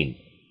 18,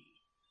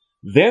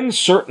 "Then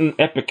certain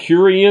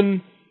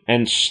Epicurean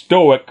and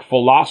Stoic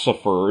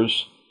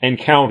philosophers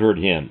encountered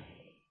him.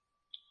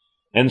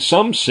 And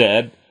some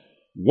said,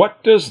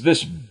 'What does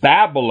this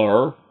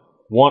babbler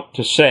want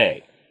to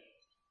say?'"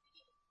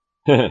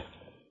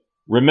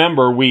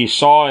 Remember, we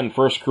saw in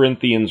 1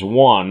 Corinthians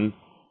 1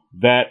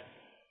 that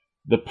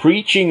the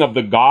preaching of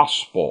the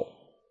gospel,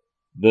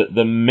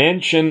 the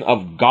mention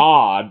of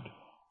God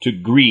to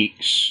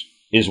Greeks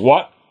is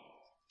what?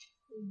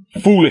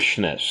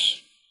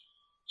 Foolishness.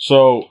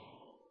 So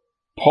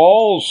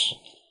Paul's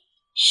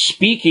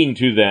speaking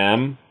to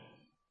them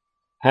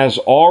has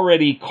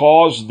already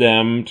caused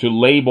them to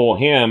label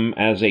him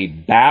as a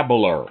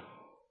babbler.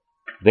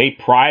 They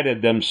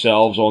prided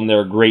themselves on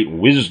their great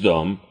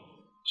wisdom.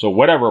 So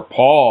whatever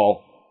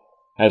Paul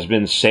has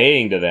been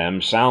saying to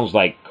them sounds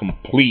like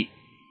complete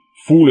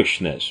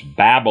foolishness,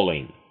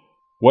 babbling.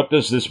 What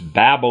does this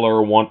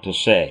babbler want to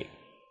say?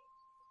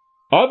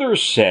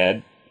 Others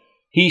said,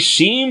 "He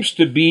seems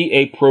to be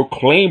a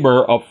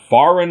proclaimer of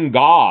foreign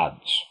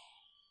gods,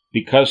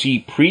 because he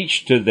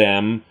preached to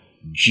them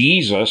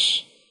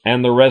Jesus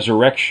and the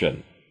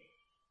resurrection."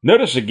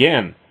 Notice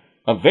again,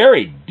 a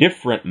very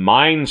different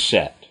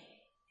mindset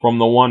from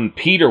the one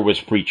Peter was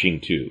preaching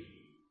to.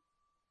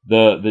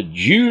 The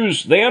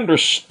Jews, they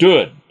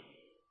understood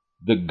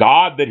the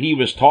God that he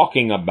was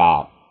talking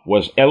about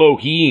was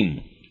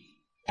Elohim,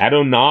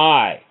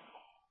 Adonai,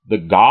 the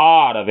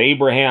God of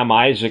Abraham,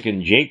 Isaac,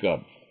 and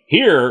Jacob.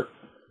 Here,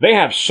 they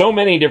have so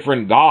many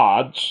different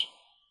gods,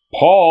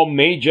 Paul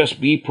may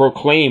just be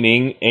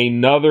proclaiming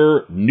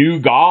another new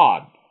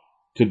god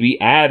to be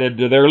added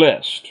to their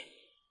list.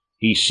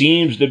 He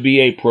seems to be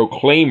a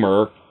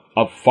proclaimer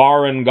of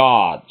foreign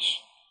gods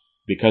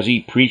because he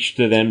preached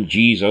to them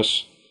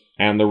Jesus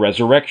and the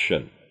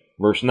resurrection.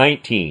 Verse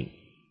 19.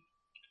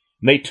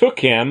 They took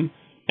him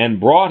and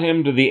brought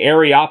him to the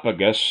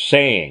Areopagus,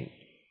 saying,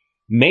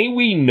 May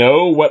we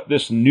know what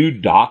this new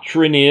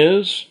doctrine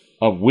is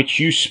of which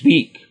you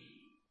speak?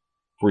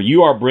 For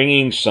you are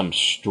bringing some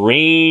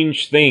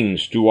strange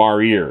things to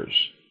our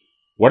ears.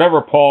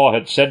 Whatever Paul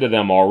had said to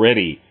them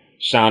already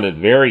sounded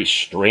very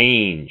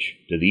strange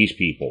to these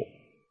people.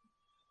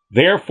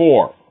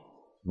 Therefore,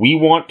 we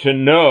want to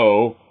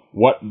know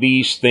what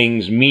these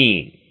things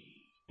mean.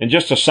 And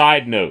just a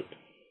side note,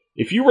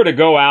 if you were to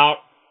go out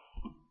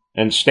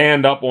and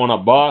stand up on a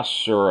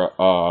bus or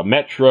a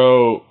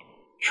metro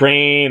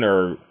train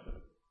or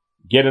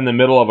get in the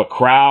middle of a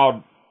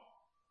crowd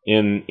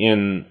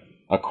in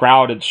a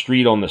crowded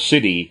street on the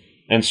city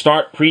and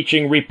start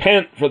preaching,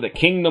 repent, for the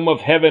kingdom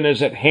of heaven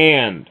is at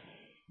hand.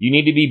 You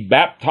need to be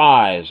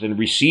baptized and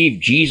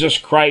receive Jesus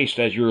Christ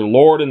as your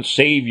Lord and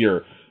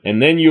Savior,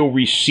 and then you'll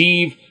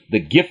receive the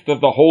gift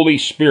of the Holy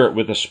Spirit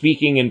with the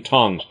speaking in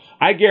tongues.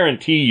 I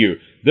guarantee you,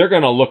 they're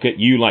going to look at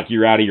you like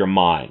you're out of your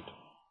mind.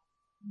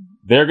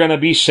 They're going to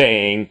be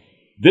saying,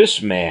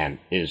 this man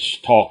is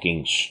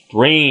talking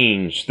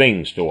strange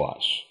things to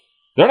us.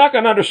 They're not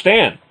going to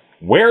understand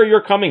where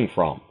you're coming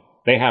from.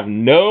 They have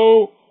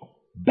no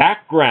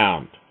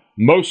background,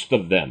 most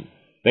of them.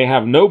 They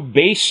have no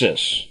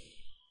basis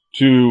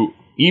to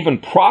even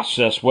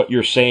process what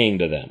you're saying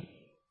to them.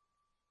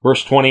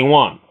 Verse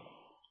 21.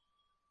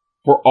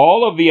 For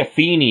all of the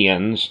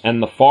Athenians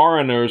and the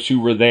foreigners who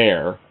were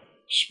there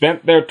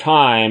spent their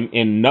time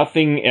in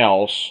nothing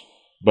else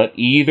but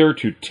either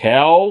to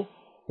tell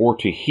or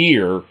to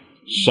hear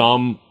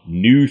some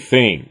new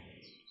thing.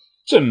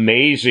 It's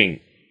amazing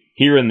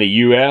here in the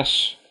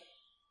U.S.,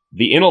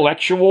 the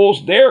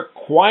intellectuals, they're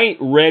quite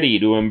ready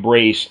to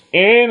embrace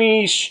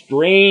any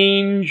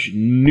strange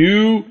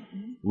new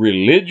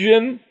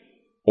religion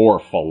or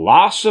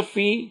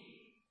philosophy,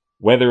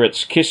 whether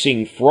it's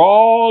kissing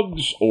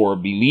frogs or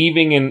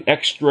believing in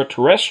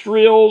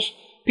extraterrestrials.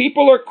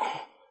 People are,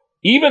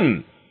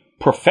 even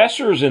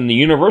professors in the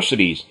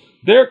universities,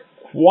 they're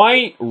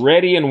quite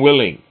ready and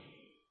willing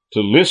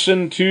to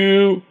listen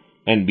to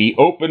and be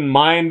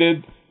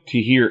open-minded to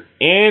hear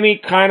any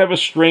kind of a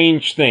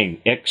strange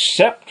thing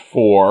except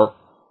for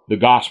the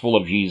gospel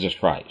of Jesus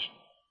Christ.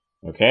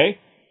 Okay?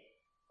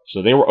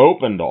 So they were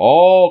open to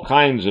all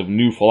kinds of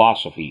new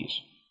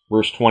philosophies.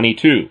 Verse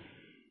 22.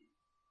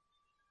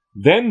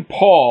 Then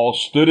Paul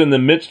stood in the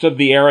midst of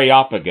the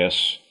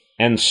Areopagus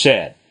and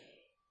said,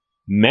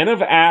 Men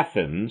of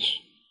Athens,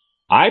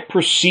 I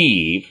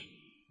perceive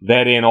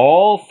that in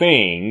all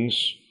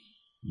things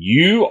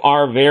you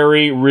are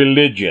very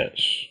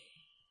religious.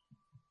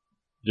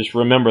 Just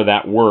remember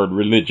that word,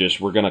 religious.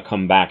 We're going to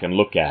come back and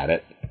look at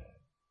it.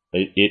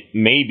 It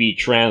may be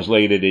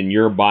translated in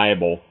your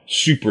Bible,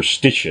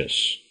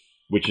 superstitious,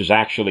 which is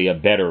actually a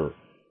better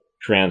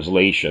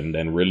translation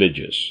than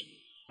religious.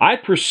 I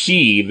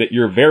perceive that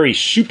you're very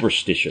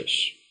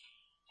superstitious.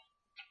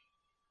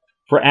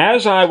 For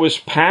as I was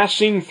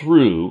passing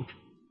through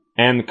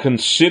and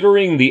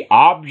considering the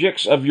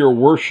objects of your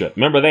worship,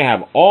 remember they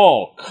have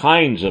all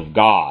kinds of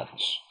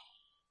gods.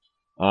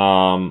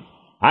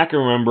 I can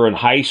remember in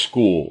high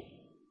school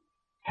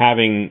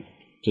having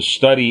to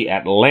study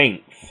at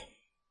length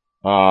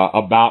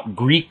about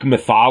Greek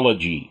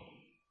mythology,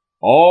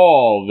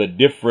 all the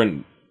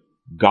different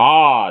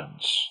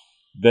gods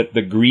that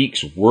the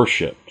Greeks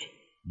worshipped,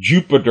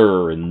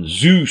 Jupiter and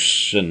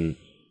Zeus and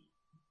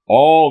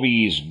all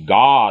these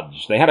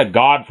gods. They had a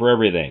god for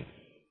everything.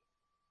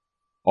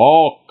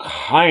 All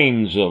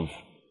kinds of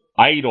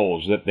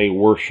idols that they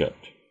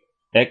worshipped,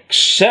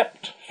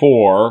 except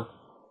for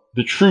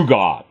the true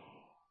God.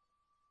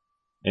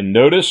 And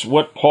notice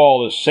what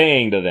Paul is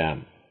saying to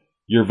them.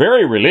 You're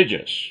very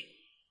religious.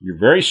 You're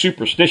very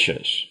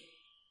superstitious.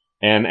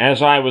 And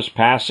as I was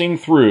passing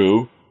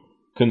through,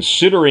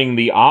 considering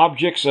the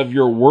objects of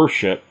your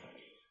worship,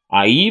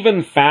 I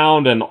even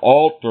found an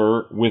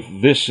altar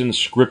with this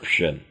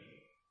inscription,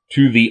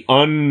 to the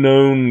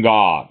unknown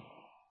God.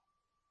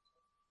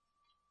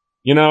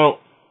 You know,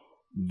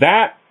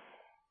 that,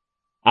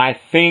 I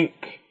think,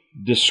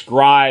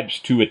 describes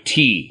to a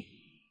T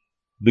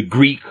the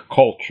Greek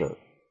culture.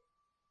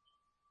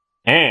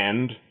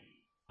 And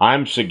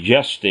I'm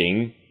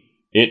suggesting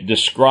it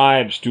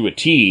describes to a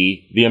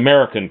T the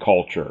American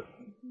culture.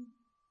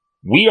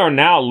 We are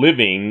now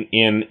living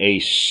in a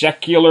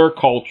secular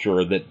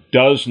culture that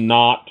does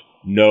not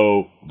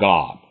know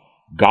God.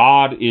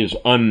 God is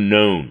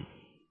unknown,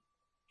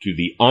 to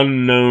the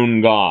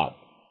unknown God.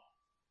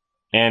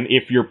 And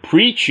if you're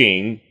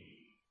preaching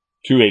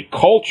to a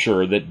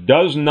culture that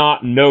does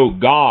not know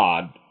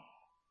God,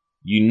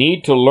 you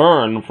need to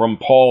learn from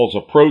Paul's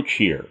approach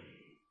here.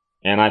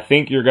 And I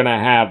think you're going to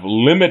have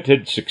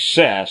limited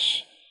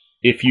success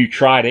if you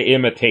try to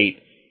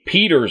imitate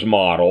Peter's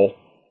model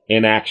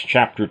in Acts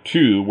chapter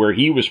 2, where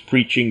he was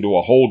preaching to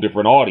a whole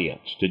different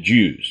audience, to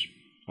Jews.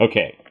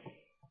 Okay.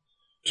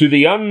 To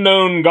the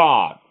unknown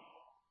God.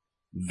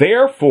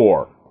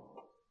 Therefore,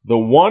 the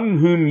one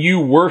whom you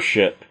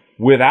worship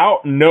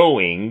without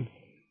knowing,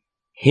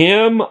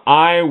 him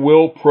I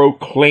will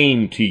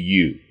proclaim to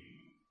you.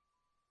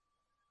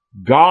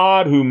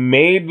 God who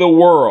made the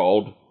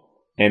world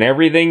and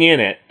everything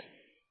in it,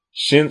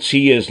 since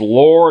he is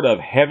Lord of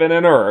heaven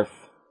and earth,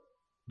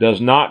 does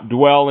not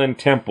dwell in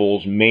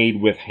temples made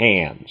with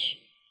hands.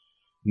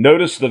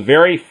 Notice the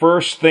very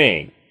first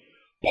thing.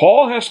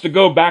 Paul has to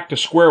go back to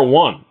square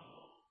one.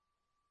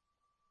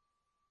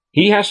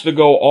 He has to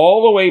go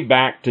all the way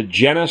back to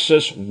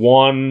Genesis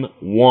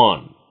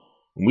 1:1.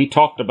 We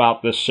talked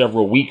about this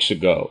several weeks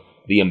ago.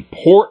 The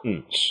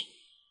importance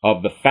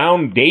of the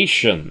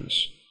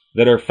foundations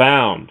that are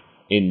found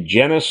in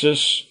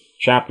Genesis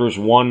chapters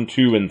 1,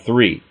 2, and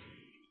 3.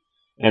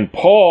 And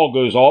Paul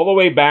goes all the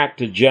way back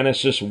to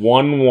Genesis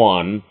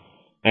 1:1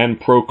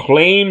 and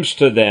proclaims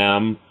to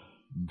them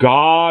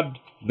God,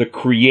 the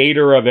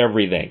creator of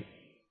everything.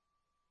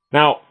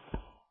 Now,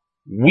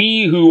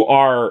 we who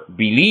are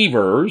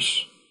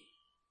believers,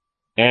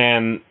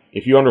 and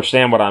if you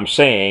understand what I'm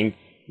saying,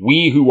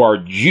 we who are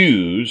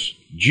Jews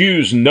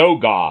know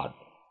God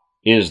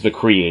is the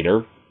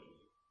creator.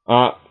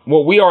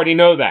 Well, we already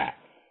know that.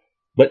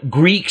 But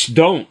Greeks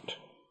don't.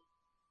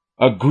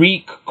 A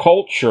Greek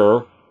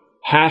culture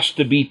has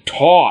to be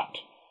taught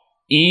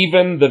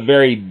even the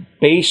very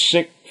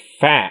basic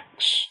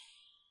facts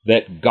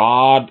that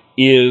God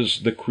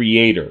is the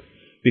creator.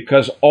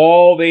 Because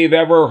all they've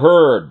ever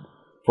heard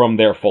from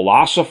their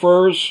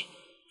philosophers,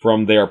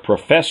 from their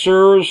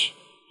professors,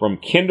 from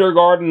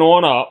kindergarten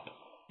on up,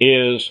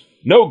 is,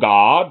 no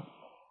God,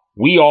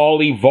 we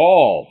all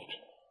evolved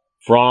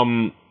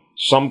from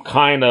some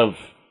kind of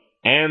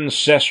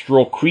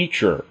ancestral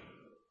creature.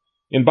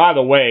 And by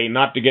the way,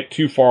 not to get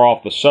too far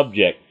off the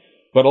subject,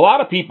 but a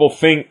lot of people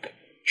think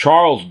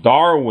Charles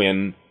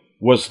Darwin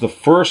was the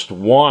first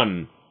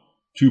one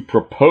to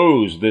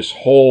propose this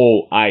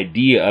whole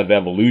idea of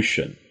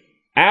evolution.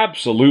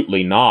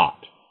 Absolutely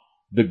not.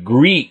 The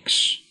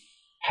Greeks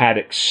had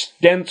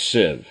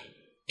extensive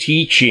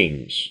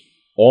teachings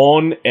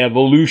on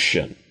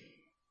evolution.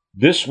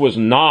 This was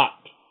not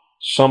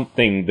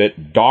something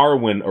that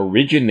Darwin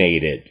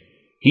originated.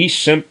 He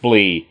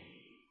simply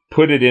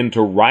put it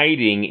into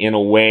writing in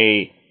a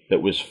way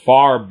that was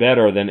far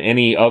better than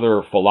any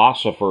other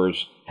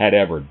philosophers had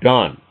ever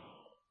done.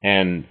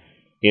 And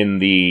in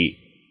the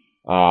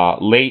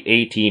late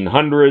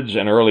 1800s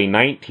and early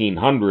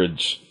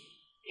 1900s,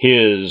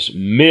 his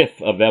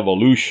myth of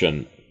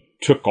evolution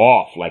took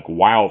off like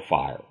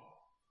wildfire.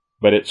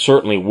 But it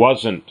certainly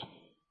wasn't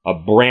a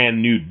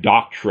brand new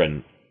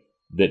doctrine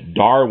that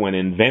Darwin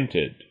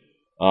invented.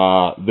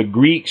 The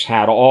Greeks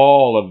had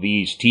all of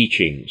these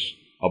teachings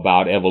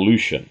about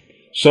evolution.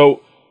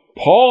 So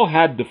Paul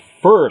had to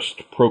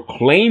first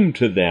proclaim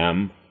to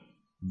them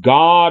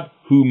God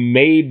who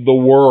made the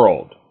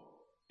world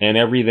and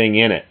everything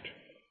in it.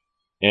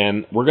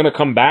 And we're going to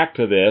come back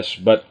to this,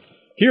 but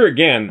here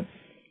again,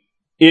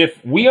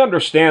 if we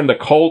understand the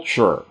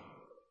culture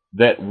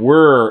that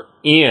we're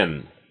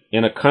in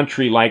a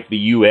country like the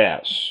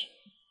U.S.,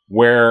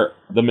 where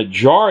the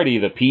majority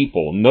of the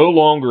people no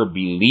longer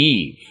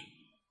believe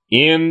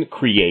in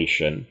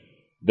creation,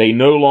 they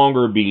no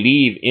longer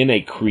believe in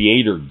a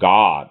creator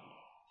God.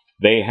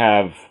 They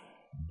have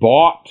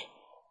bought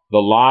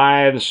the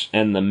lies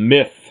and the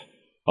myth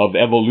of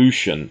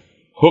evolution,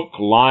 hook,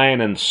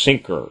 line, and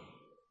sinker.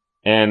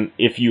 And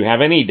if you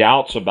have any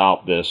doubts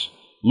about this,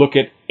 look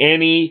at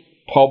any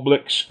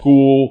public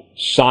school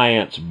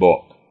science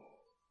book.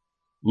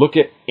 Look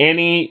at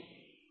any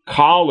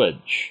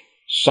college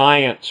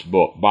science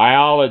book,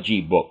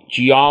 biology book,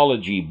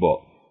 geology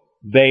book.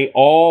 They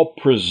all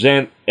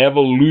present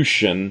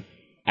evolution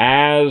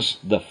as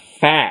the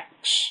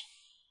facts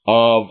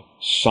of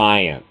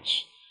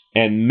science.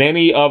 And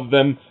many of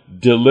them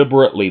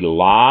deliberately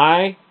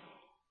lie.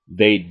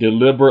 They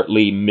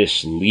deliberately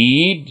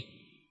mislead.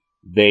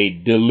 They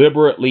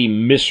deliberately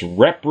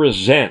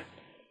misrepresent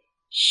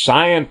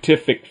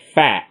scientific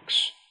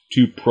facts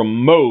to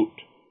promote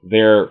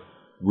their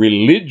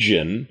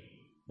religion.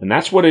 And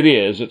that's what it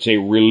is. It's a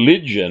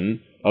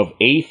religion of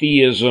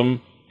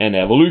atheism and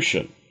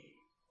evolution.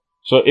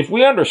 So if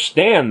we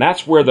understand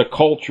that's where the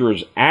culture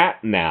is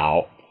at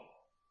now,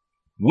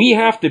 we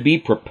have to be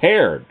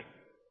prepared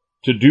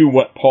to do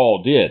what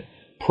Paul did.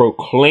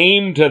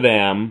 Proclaim to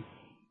them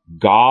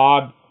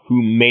God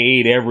who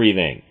made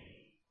everything.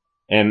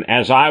 And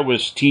as I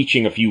was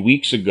teaching a few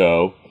weeks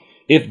ago,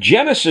 if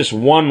Genesis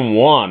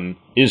 1:1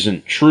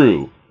 isn't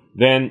true,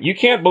 then you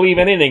can't believe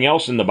anything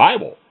else in the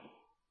Bible.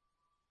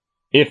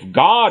 If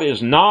God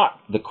is not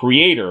the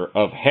creator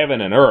of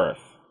heaven and earth,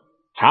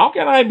 how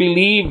can I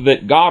believe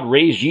that God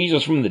raised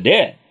Jesus from the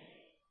dead?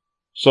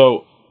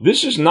 So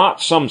this is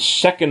not some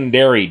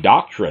secondary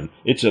doctrine.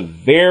 It's a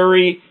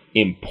very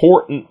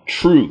important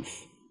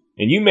truth.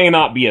 And you may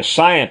not be a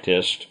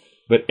scientist,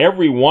 but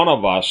every one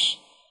of us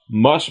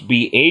must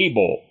be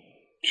able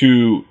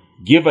to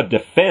give a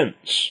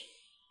defense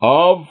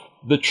of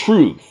the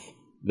truth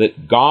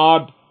that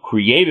God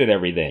created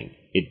everything.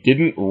 It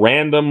didn't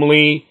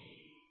randomly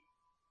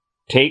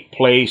take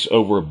place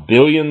over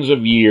billions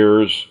of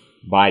years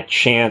by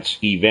chance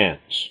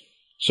events.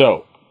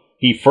 So,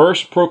 he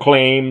first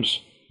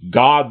proclaims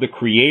God the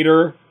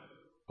creator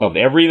of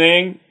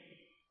everything,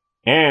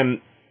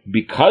 and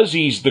because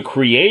he's the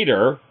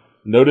creator,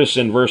 notice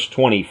in verse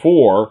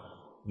 24,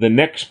 the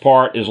next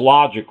part is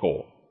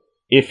logical.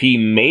 If he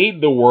made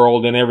the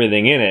world and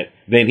everything in it,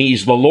 then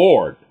he's the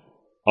Lord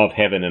of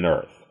heaven and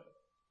earth.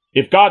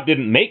 If God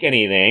didn't make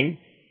anything,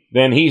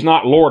 then he's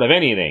not Lord of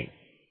anything.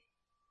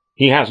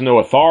 He has no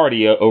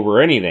authority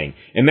over anything.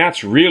 And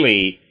that's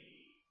really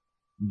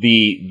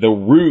the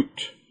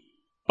root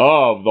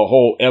of the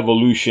whole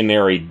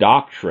evolutionary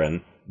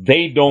doctrine.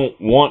 They don't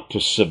want to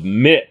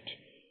submit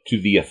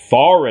to the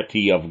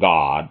authority of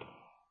God.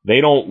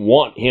 They don't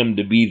want him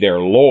to be their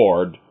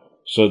Lord,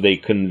 so they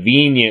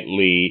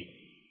conveniently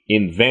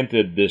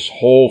invented this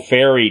whole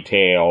fairy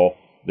tale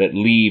that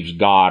leaves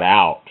God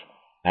out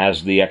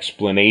as the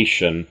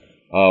explanation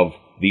of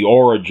the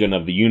origin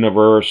of the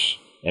universe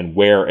and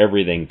where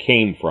everything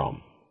came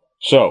from.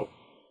 So,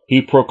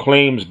 he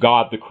proclaims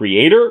God the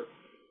creator,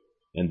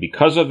 and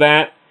because of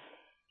that,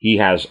 he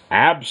has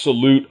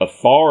absolute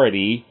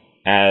authority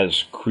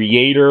as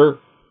creator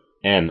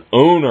and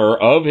owner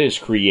of his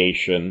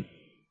creation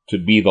to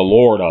be the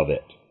Lord of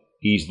it.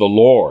 He's the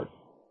Lord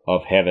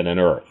of heaven and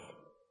earth.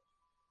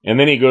 And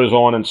then he goes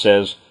on and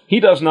says, he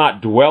does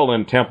not dwell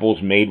in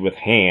temples made with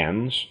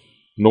hands,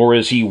 nor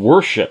is he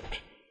worshipped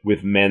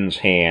with men's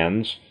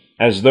hands,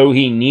 as though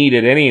he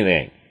needed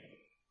anything.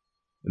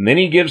 And then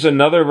he gives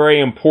another very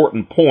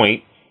important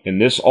point, and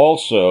this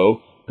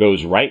also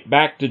goes right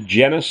back to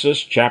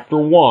Genesis chapter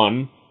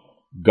 1.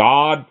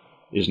 God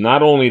is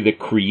not only the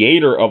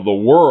creator of the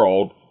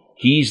world,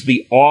 he's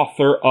the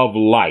author of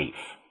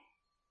life.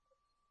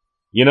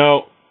 You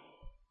know,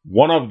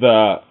 one of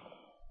the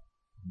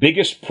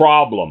biggest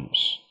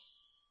problems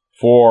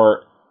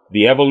for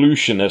the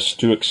evolutionists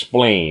to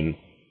explain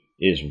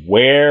is,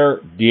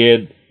 where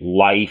did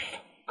life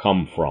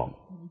come from?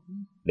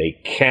 They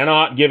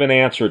cannot give an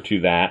answer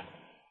to that.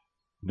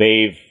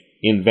 They've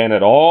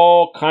invented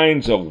all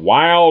kinds of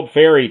wild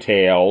fairy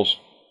tales,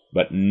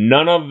 but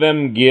none of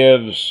them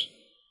gives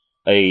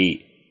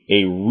a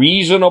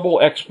reasonable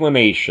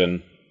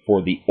explanation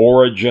for the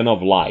origin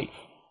of life.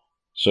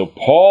 So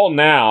Paul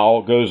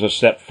now goes a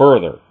step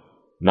further.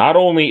 Not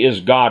only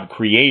is God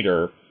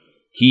creator,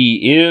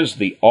 he is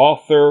the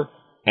author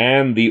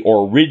and the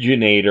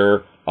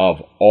originator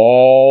of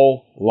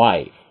all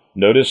life.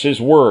 Notice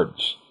his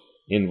words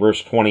in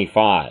verse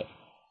 25.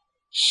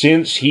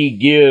 Since he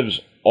gives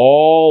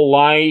all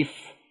life,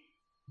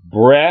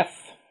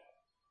 breath,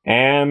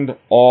 and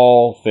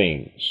all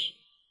things.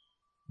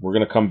 We're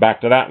going to come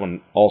back to that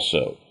one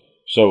also.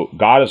 So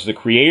God is the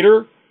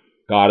creator,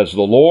 God is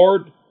the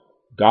Lord,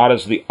 God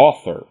is the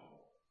author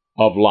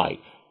of life.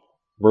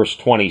 Verse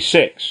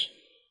 26.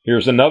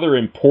 Here's another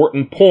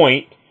important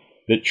point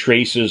that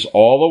traces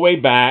all the way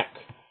back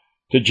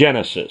to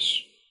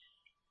Genesis.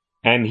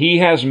 And he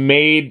has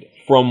made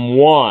from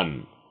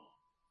one,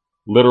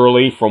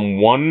 literally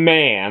from one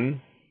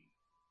man,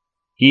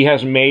 he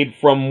has made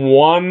from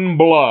one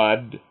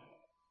blood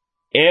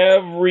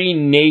every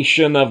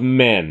nation of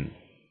men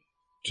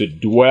to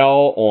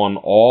dwell on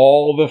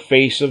all the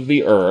face of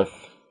the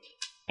earth,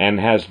 and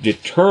has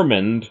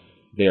determined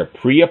their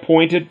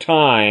pre-appointed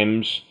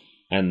times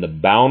and the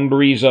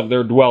boundaries of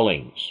their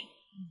dwellings.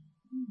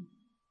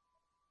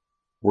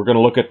 We're going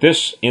to look at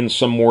this in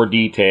some more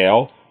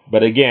detail,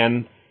 but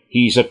again,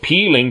 he's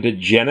appealing to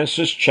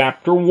Genesis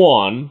chapter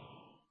 1,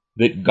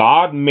 that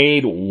God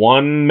made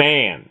one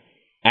man,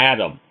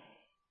 Adam,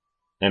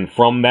 and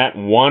from that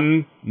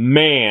one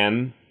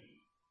man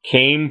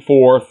came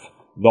forth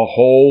the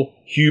whole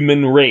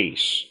human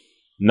race.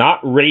 Not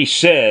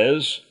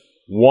races,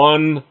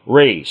 one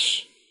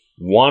race,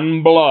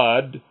 one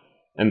blood,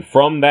 and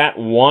from that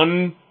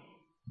one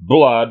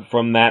blood,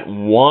 from that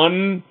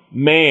one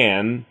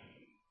man,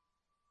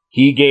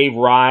 he gave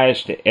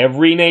rise to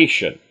every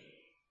nation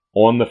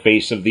on the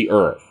face of the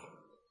earth.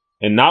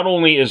 And not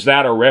only is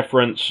that a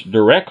reference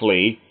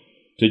directly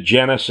to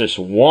Genesis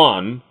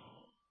 1,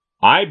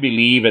 I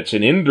believe it's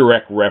an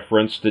indirect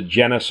reference to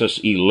Genesis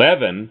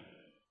 11,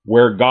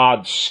 where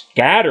God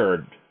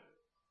scattered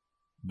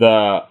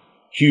the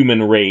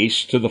human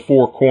race to the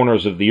four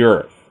corners of the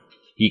earth.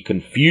 He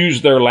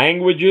confused their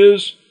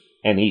languages,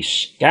 and he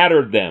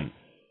scattered them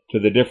to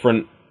the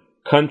different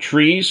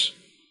countries,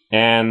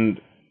 and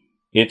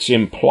it's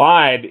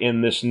implied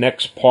in this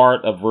next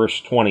part of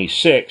verse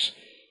 26,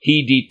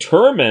 he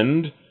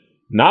determined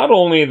not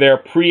only their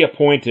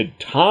pre-appointed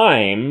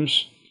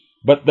times,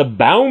 but the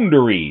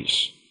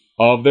boundaries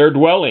of their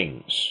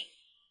dwellings.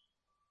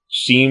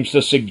 Seems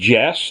to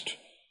suggest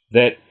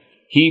that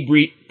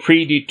he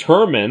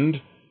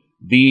predetermined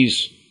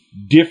these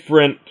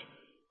different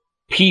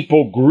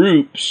people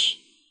groups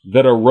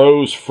that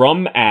arose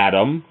from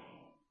Adam,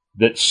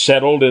 that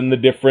settled in the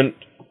different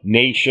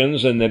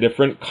nations and the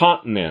different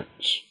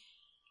continents.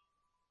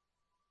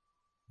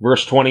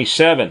 Verse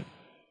 27,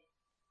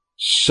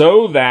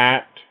 so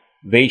that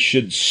they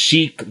should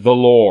seek the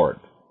Lord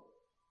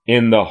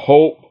in the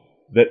hope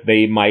that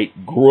they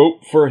might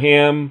grope for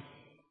him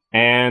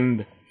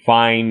and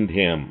find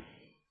him,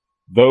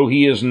 though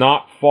he is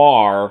not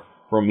far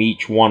from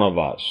each one of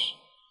us.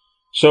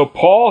 So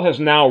Paul has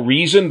now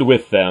reasoned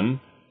with them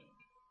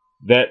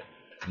that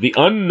the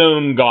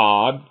unknown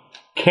God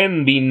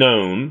can be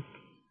known.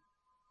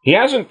 He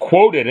hasn't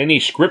quoted any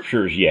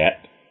scriptures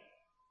yet.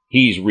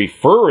 He's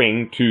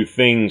referring to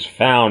things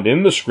found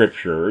in the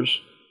scriptures,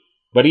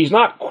 but he's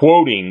not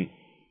quoting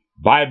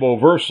Bible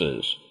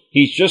verses.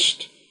 He's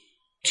just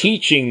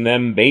teaching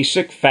them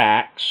basic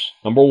facts.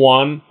 Number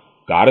one,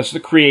 God is the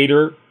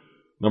creator.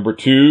 Number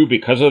two,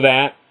 because of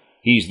that,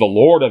 he's the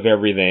Lord of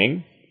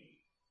everything.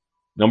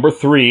 Number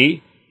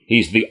three,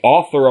 he's the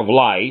author of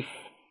life.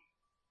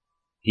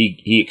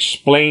 He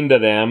explained to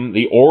them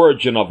the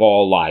origin of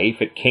all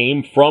life. It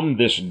came from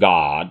this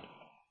God.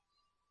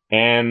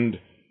 And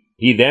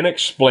he then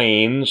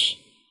explains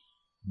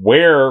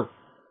where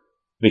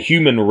the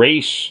human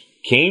race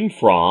came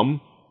from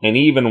and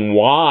even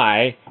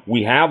why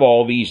we have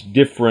all these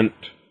different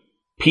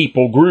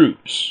people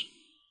groups.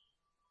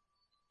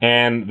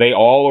 And they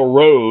all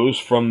arose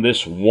from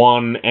this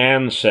one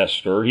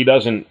ancestor. He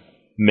doesn't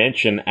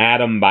mention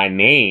Adam by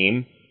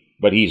name,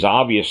 but he's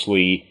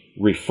obviously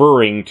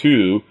referring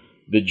to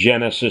the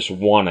Genesis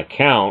 1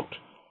 account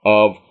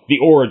of the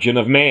origin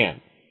of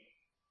man.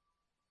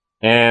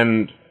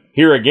 And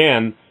here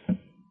again,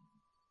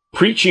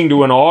 preaching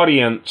to an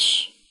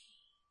audience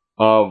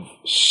of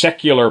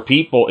secular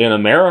people in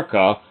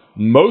America,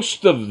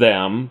 most of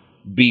them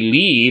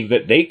believe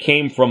that they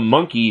came from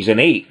monkeys and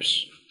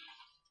apes.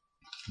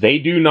 They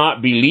do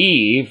not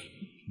believe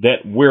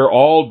that we're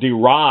all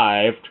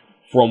derived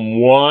from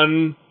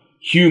one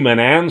human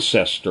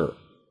ancestor.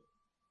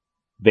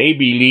 They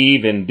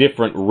believe in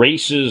different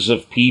races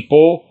of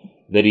people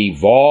that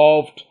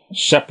evolved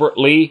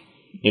separately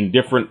in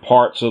different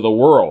parts of the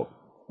world.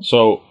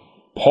 So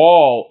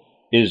Paul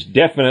is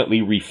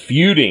definitely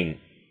refuting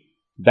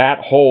that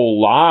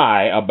whole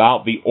lie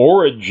about the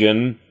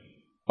origin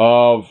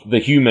of the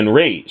human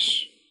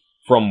race.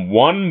 From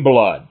one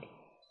blood,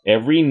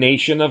 every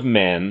nation of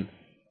men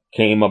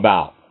came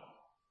about.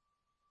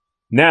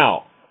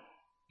 Now,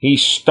 he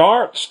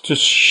starts to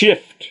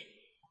shift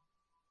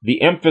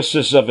the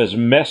emphasis of his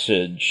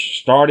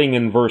message starting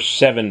in verse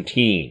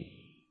 17,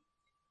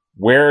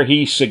 where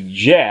he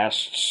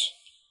suggests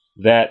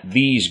that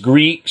these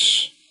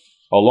Greeks,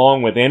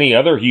 along with any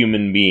other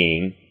human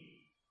being,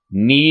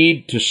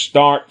 need to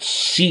start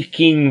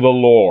seeking the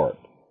Lord,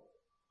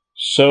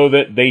 so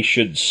that they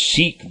should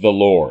seek the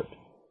Lord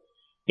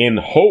in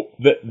hope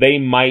that they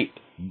might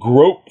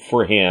grope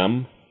for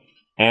him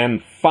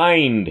and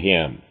find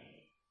him,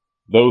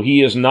 though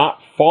he is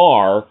not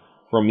far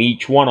from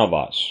each one of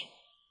us.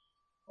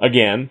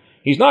 Again,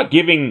 he's not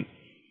giving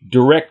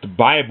direct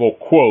Bible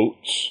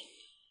quotes,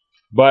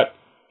 but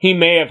he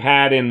may have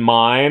had in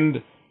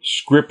mind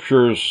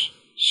scriptures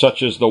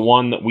such as the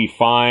one that we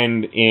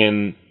find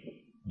in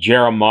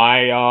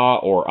Jeremiah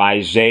or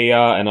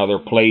Isaiah and other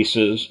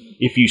places.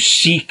 If you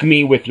seek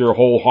me with your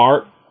whole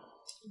heart,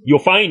 you'll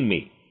find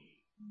me.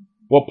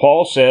 Well,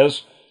 Paul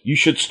says you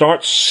should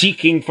start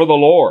seeking for the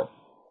Lord.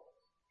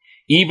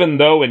 Even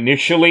though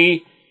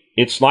initially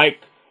it's like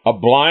a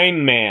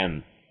blind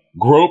man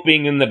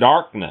groping in the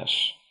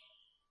darkness,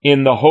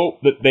 in the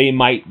hope that they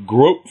might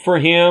grope for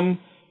him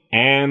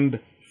and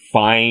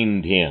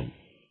find him.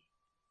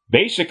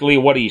 Basically,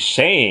 what he's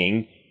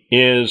saying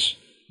is,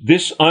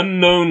 this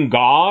unknown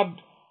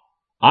God,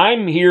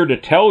 I'm here to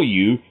tell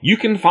you, you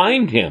can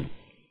find him.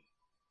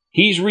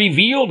 He's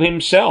revealed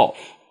himself.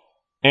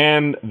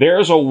 And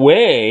there's a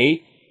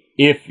way,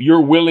 if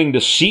you're willing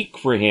to seek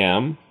for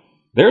him,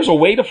 there's a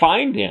way to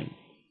find him.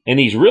 And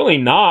he's really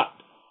not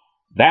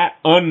that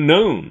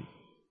unknown.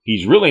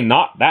 He's really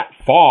not that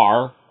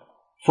far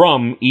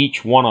from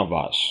each one of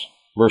us.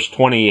 Verse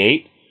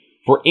 28,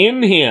 for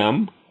in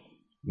him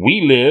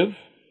we live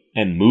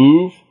and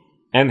move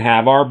and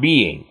have our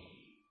being,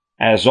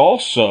 as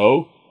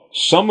also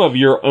some of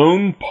your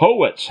own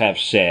poets have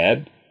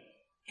said,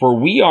 for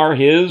we are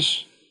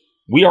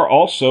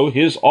also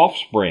his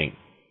offspring.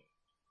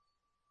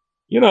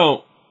 You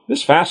know,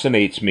 this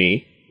fascinates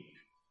me.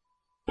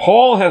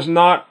 Paul has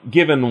not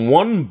given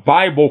one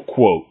Bible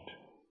quote,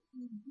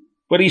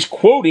 but he's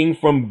quoting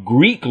from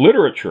Greek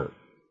literature.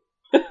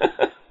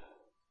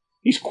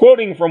 He's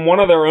quoting from one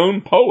of their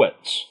own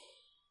poets.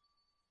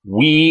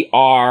 We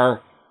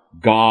are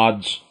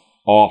God's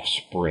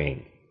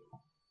offspring.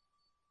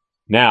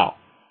 Now,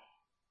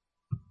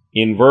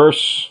 in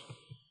verse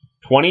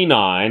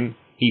 29,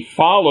 he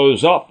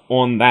follows up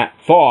on that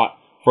thought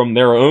from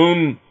their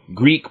own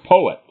Greek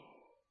poet.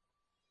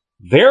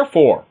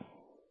 Therefore,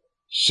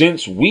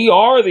 since we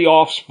are the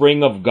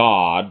offspring of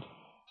God,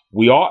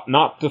 we ought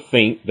not to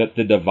think that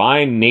the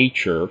divine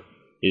nature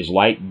is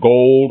like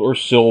gold or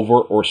silver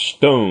or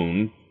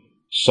stone,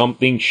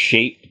 something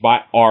shaped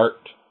by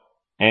art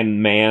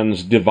and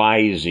man's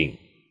devising.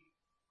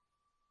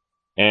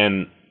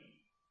 And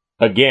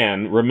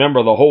again,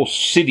 remember the whole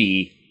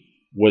city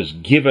was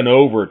given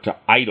over to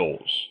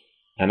idols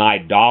and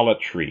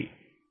idolatry.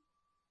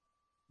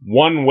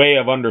 One way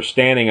of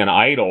understanding an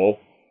idol,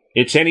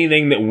 it's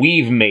anything that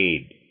we've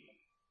made.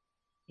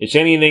 It's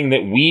anything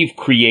that we've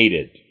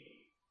created.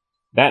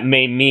 That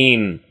may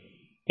mean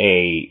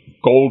a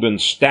golden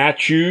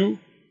statue,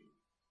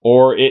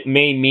 or it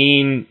may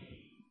mean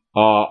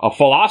a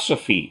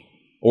philosophy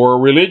or a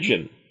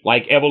religion,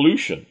 like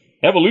evolution.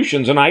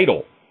 Evolution's an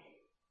idol.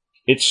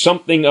 It's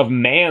something of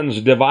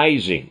man's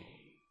devising.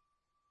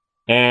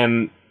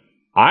 And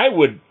I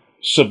would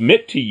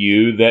submit to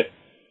you that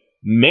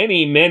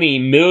many, many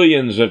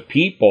millions of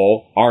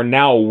people are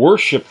now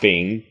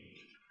worshiping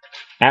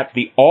at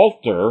the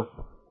altar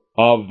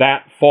of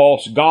that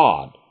false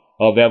god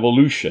of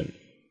evolution.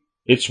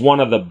 It's one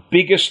of the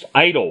biggest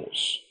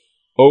idols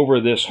over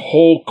this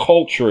whole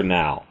culture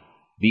now,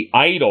 the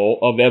idol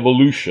of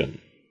evolution.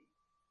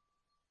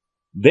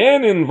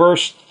 Then in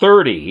verse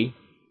 30,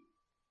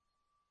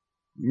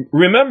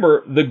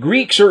 remember, the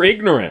Greeks are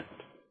ignorant.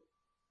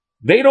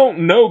 They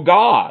don't know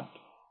God.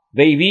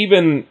 They've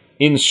even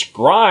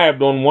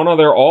inscribed on one of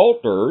their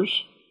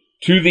altars,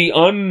 "To the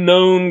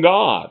unknown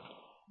God."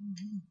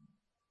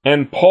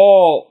 And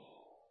Paul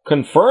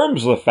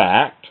confirms the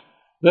fact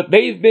that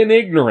they've been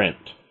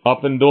ignorant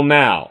up until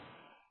now.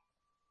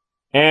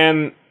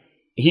 And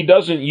he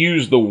doesn't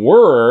use the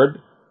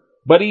word,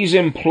 but he's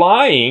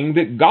implying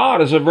that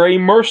God is a very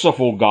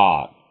merciful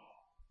God.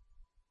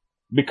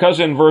 Because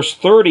in verse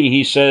 30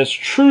 he says,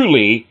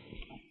 "Truly,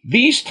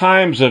 these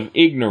times of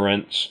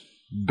ignorance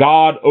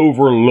God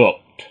overlooked."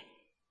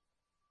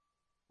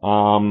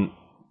 Let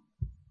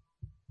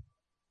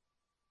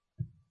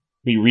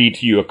me read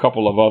to you a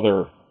couple of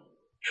other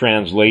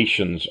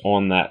translations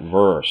on that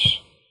verse.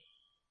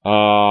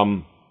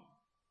 The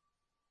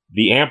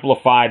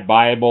Amplified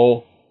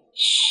Bible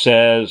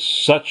says,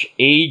 "Such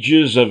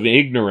ages of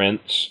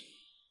ignorance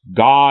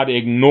God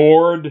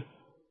ignored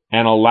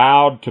and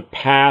allowed to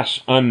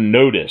pass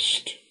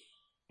unnoticed,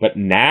 but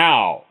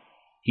now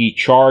he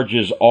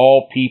charges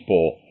all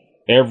people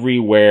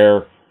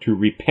everywhere to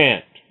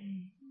repent."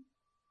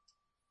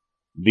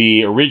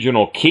 The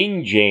original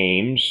King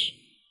James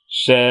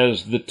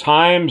says, "The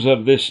times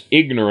of this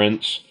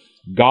ignorance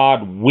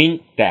God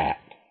winked at."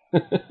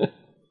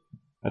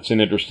 That's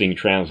an interesting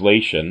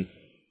translation.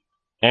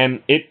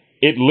 And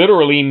it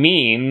literally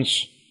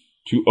means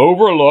to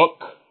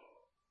overlook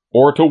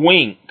or to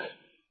wink,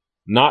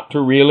 not to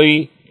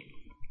really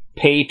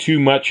pay too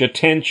much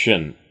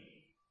attention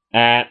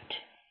at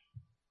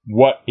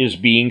what is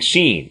being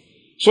seen.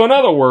 So in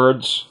other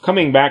words,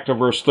 coming back to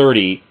verse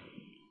 30,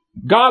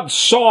 God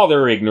saw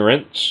their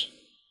ignorance,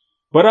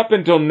 but up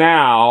until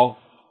now,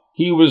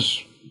 he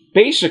was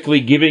basically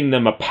giving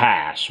them a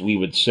pass, we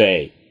would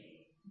say,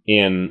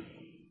 in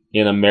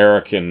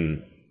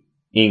American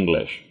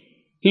English.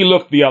 He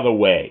looked the other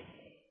way.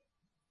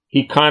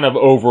 He kind of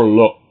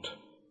overlooked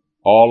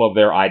all of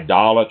their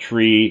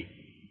idolatry,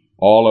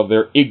 all of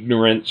their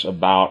ignorance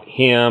about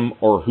him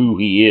or who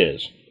he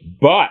is.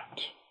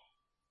 But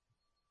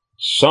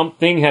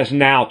something has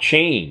now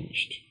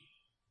changed.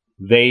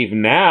 They've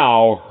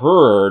now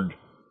heard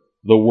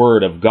the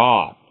word of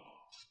God.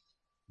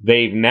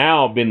 They've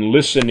now been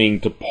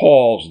listening to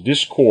Paul's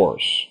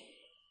discourse.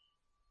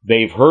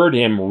 They've heard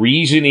him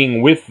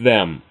reasoning with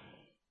them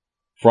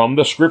from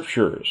the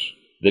scriptures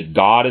that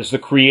God is the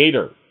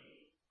creator.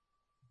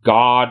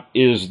 God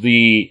is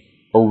the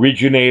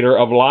originator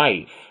of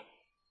life.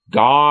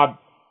 God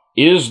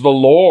is the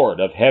Lord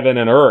of heaven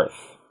and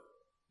earth.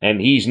 And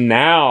he's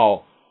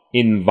now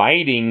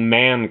inviting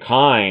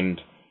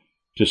mankind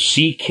to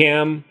seek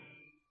him,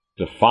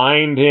 to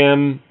find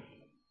him,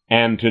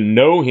 and to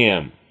know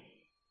him.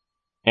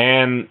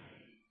 And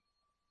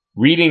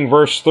reading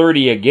verse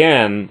 30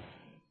 again,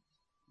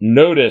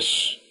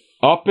 notice,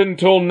 up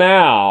until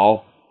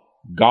now,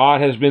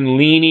 God has been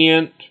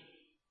lenient.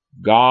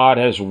 God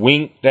has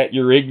winked at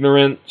your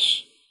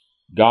ignorance.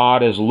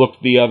 God has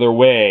looked the other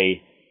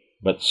way.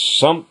 But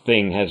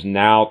something has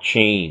now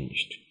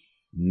changed.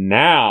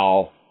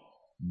 Now,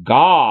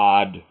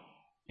 God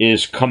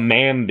is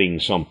commanding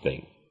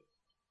something.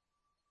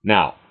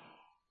 Now,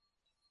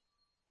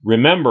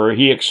 remember,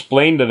 he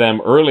explained to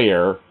them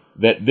earlier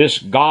that this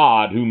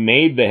God who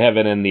made the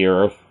heaven and the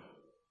earth,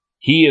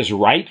 he is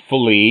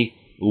rightfully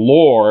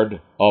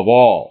Lord of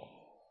all.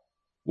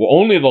 Well,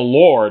 only the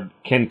Lord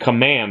can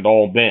command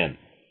all men.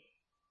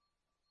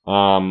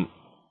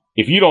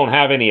 If you don't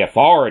have any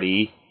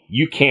authority,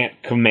 you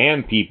can't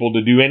command people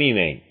to do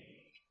anything.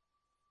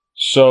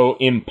 So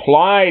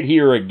implied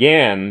here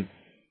again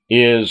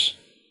is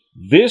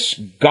this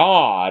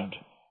God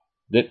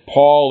that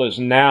Paul is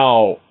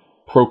now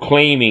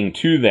proclaiming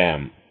to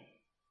them.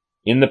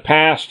 In the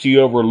past, he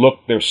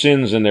overlooked their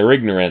sins and their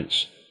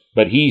ignorance,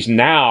 but he's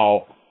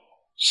now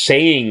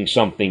saying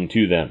something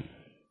to them.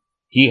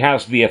 He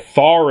has the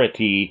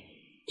authority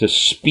to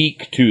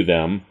speak to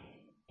them,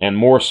 and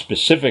more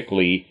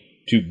specifically,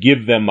 to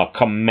give them a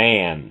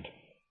command.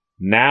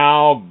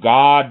 Now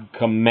God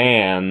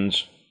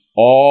commands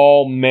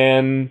all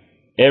men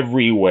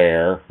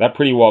everywhere. That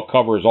pretty well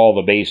covers all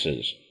the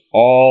bases.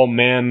 All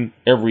men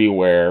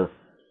everywhere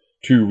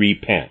to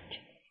repent.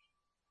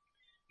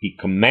 He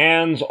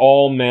commands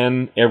all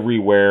men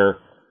everywhere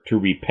to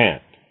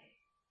repent.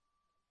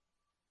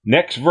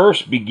 Next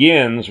verse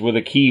begins with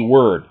a key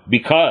word,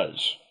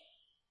 because.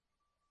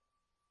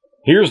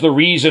 Here's the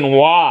reason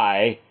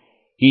why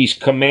he's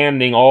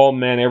commanding all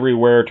men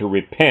everywhere to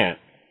repent.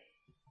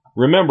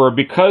 Remember,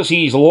 because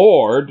he's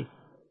Lord,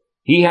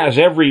 he has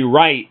every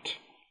right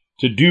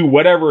to do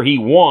whatever he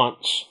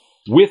wants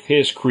with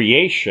his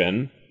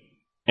creation,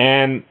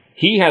 and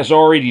he has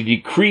already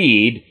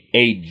decreed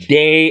a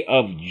day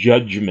of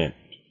judgment.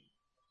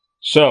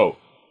 So,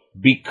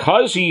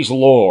 because he's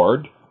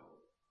Lord,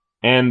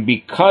 and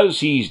because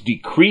he's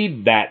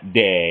decreed that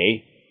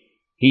day,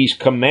 he's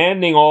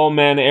commanding all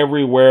men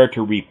everywhere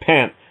to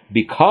repent,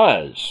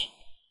 because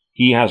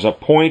he has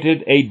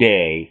appointed a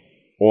day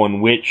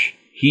on which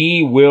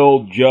he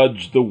will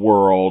judge the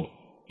world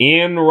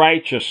in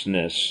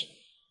righteousness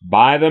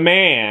by the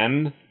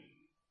man,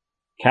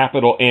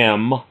 capital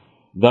M,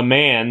 the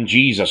man,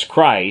 Jesus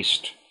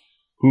Christ,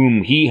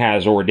 whom he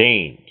has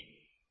ordained.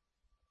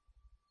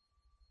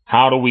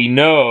 How do we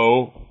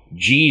know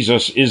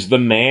Jesus is the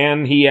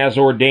man he has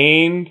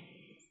ordained?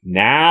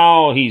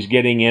 Now he's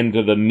getting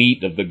into the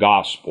meat of the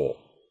gospel.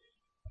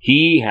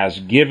 He has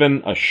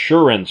given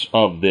assurance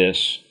of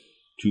this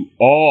to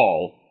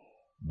all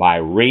by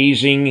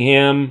raising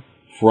him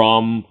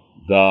from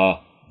the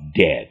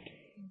dead.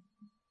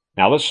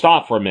 Now let's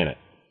stop for a minute.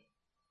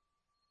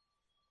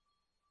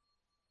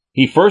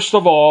 He first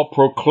of all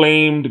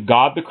proclaimed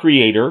God the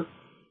Creator.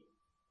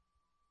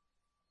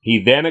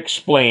 He then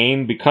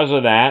explained, because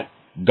of that,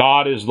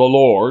 God is the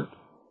Lord.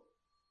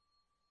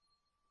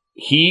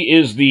 He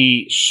is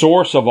the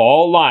source of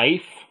all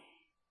life.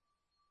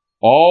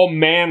 All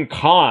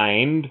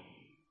mankind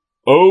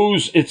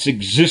owes its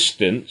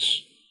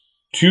existence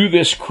to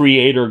this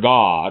Creator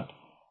God,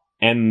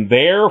 and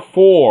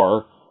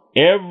therefore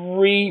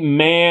every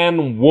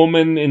man,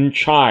 woman, and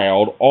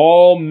child,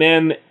 all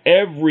men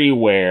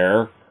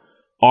everywhere,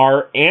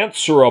 are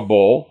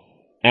answerable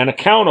and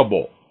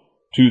accountable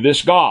to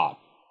this God.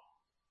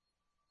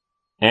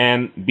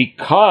 And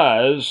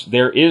because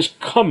there is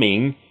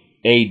coming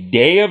a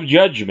day of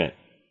judgment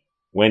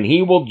when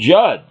he will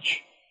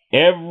judge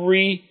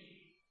every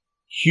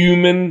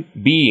human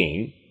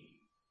being,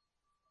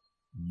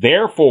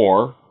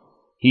 therefore,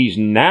 he's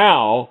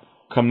now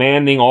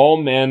commanding all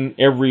men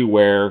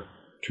everywhere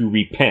to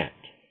repent.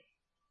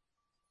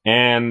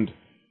 And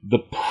the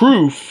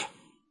proof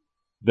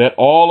that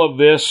all of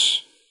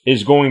this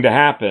is going to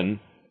happen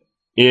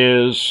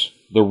is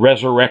the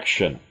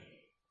resurrection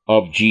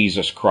of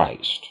Jesus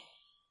Christ.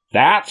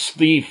 That's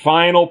the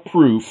final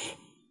proof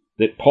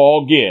that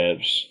Paul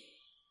gives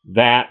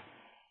that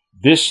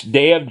this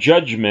day of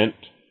judgment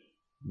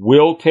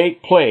will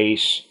take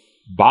place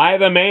by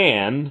the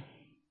man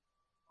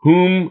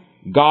whom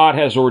God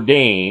has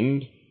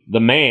ordained, the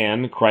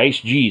man,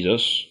 Christ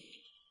Jesus,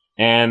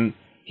 and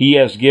he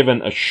has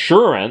given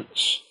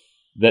assurance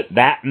that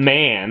that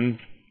man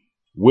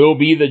will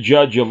be the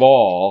judge of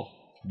all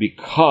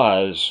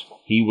because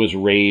he was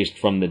raised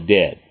from the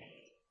dead.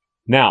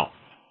 Now,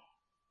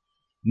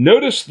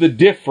 notice the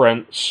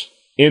difference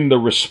in the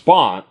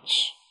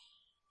response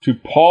to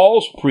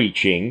Paul's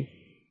preaching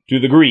to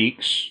the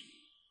Greeks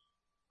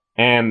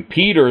and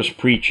Peter's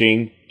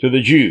preaching to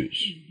the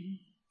Jews.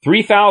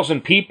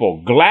 3,000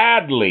 people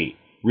gladly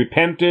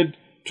repented,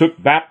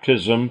 took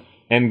baptism,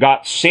 and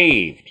got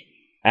saved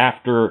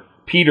after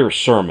Peter's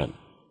sermon.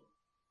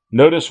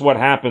 Notice what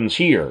happens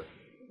here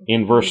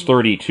in verse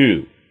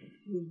 32.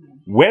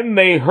 When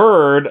they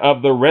heard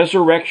of the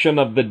resurrection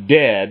of the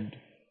dead,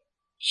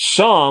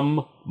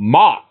 some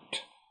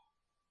mocked,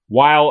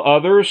 while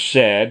others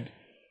said,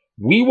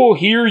 "We will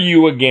hear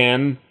you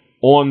again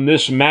on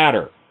this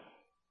matter."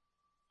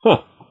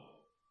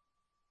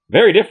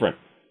 Very different.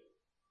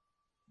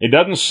 It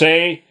doesn't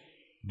say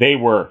they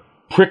were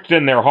pricked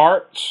in their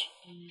hearts.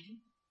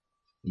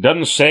 It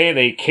doesn't say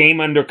they came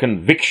under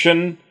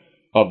conviction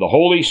of the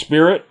Holy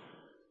Spirit.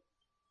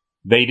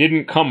 They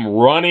didn't come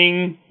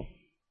running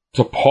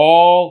to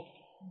Paul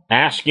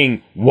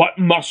asking, "What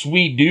must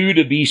we do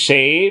to be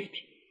saved?"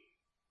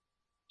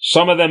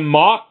 Some of them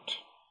mocked,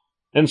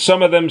 and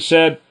some of them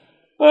said,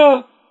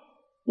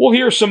 "We'll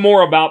hear some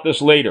more about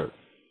this later."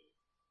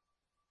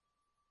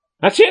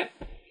 That's it.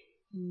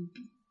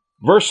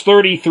 Verse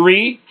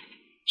 33,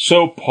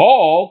 so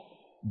Paul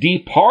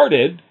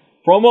departed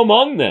from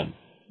among them.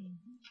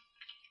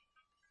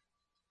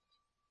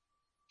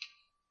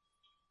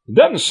 It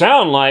doesn't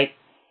sound like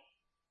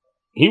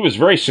he was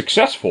very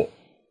successful.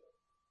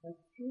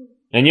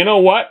 And you know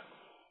what?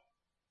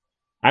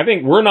 I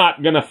think we're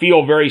not going to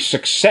feel very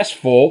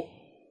successful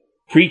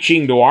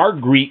preaching to our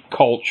Greek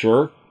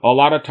culture a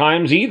lot of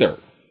times either.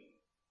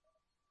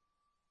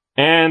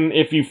 And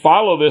if you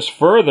follow this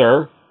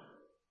further,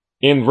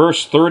 in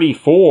verse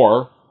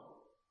 34,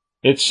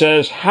 it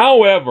says,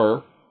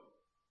 however,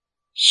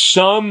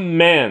 some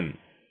men,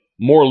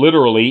 more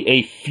literally,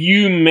 a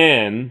few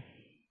men,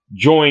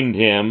 joined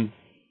him,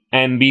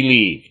 and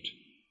believed.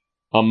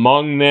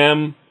 Among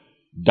them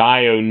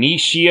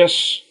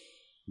Dionysius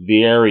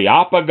the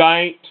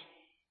Areopagite,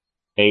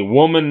 a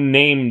woman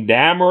named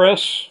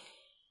Damaris,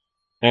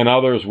 and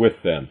others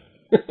with them.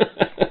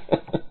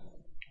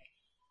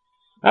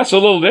 That's a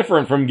little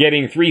different from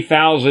getting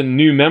 3,000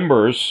 new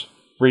members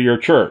for your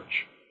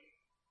church.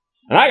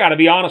 And I got to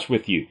be honest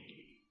with you.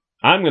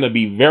 I'm going to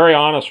be very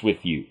honest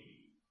with you.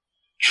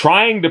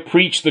 Trying to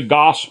preach the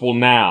gospel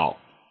now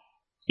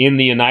in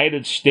the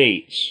United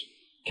States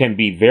can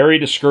be very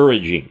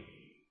discouraging.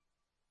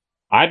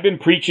 I've been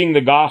preaching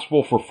the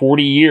gospel for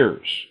 40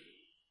 years,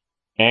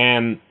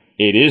 and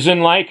it isn't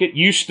like it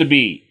used to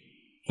be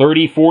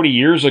 30, 40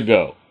 years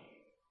ago.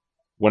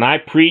 When I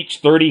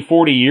preached 30,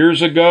 40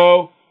 years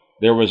ago,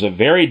 there was a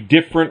very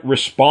different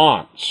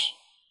response.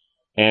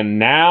 And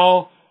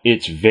now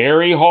it's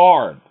very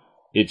hard.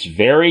 It's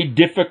very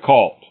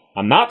difficult.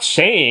 I'm not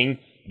saying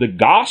the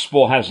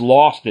gospel has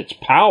lost its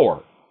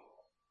power.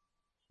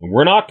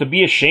 We're not to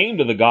be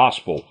ashamed of the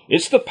gospel.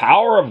 It's the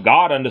power of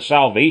God unto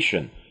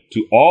salvation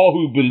to all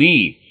who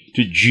believe,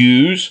 to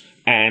Jews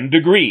and to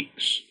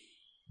Greeks.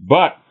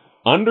 But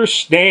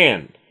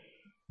understand,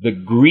 the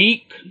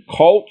Greek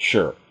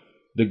culture,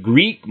 the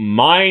Greek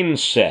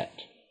mindset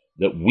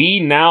that we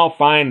now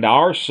find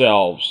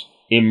ourselves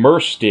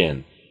immersed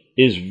in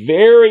is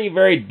very,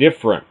 very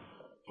different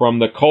from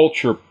the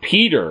culture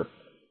Peter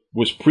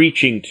was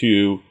preaching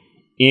to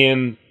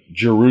in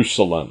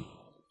Jerusalem.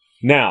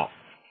 Now,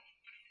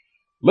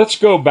 let's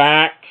go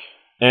back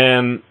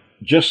and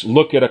just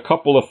look at a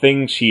couple of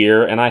things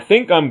here, and I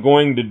think I'm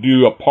going to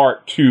do a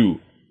part 2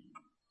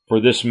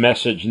 for this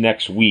message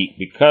next week,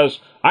 because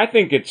I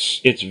think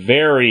it's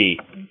very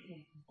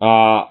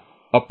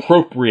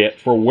appropriate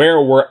for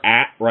where we're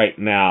at right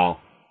now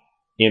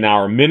in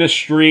our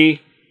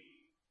ministry,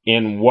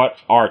 in what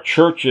our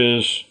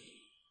churches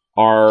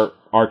are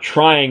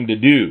trying to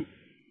do.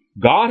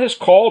 God has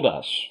called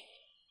us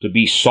to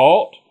be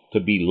salt, to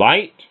be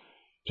light,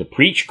 to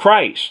preach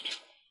Christ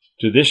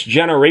to this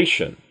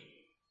generation.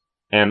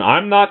 And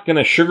I'm not going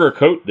to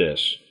sugarcoat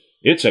this.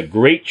 It's a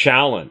great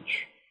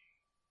challenge.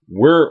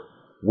 We're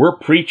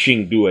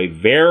preaching to a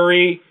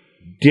very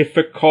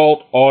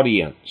difficult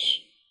audience.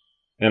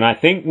 And I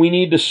think we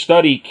need to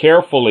study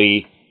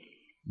carefully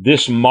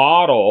this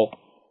model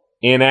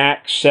in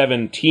Acts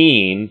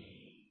 17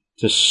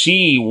 to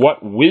see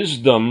what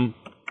wisdom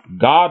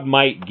God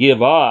might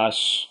give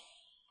us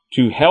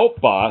to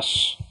help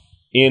us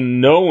in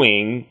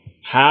knowing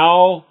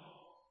how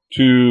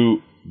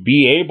to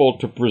be able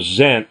to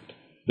present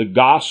the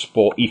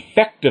gospel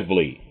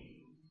effectively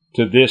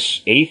to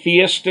this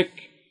atheistic,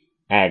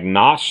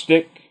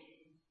 agnostic,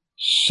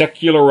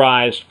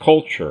 secularized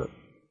culture.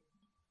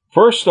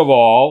 First of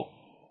all,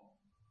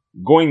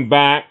 going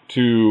back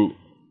to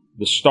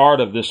the start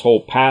of this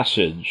whole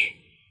passage,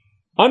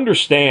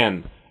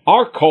 understand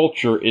our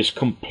culture is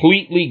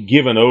completely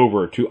given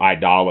over to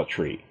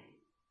idolatry.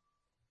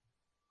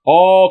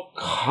 All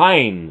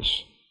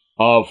kinds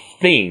of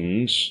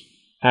things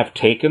have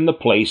taken the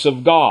place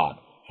of God.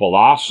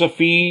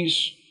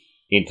 Philosophies,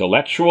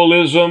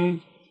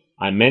 intellectualism.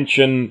 I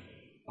mentioned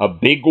a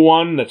big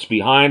one that's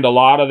behind a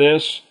lot of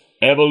this,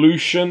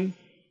 evolution.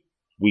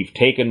 We've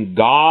taken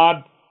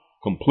God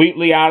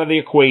completely out of the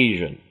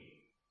equation.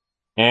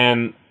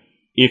 And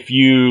if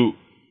you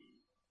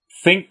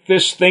think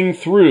this thing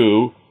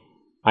through,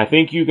 I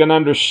think you can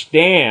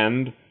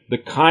understand the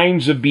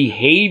kinds of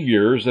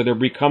behaviors that are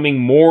becoming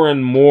more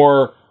and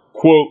more,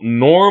 quote,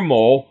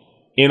 normal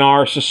in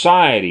our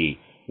society,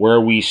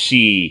 where we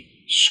see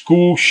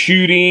school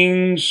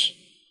shootings,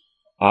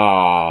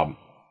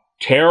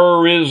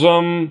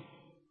 terrorism,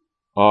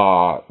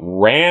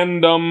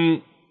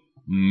 random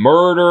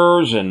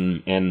murders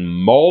and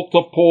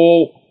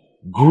multiple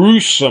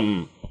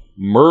gruesome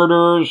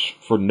murders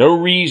for no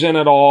reason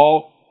at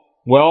all.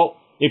 Well,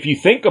 if you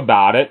think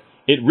about it,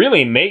 it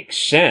really makes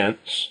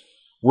sense.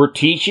 We're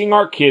teaching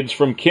our kids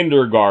from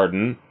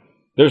kindergarten,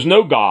 there's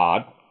no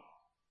God.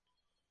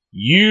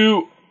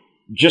 You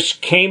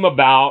just came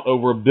about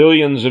over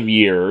billions of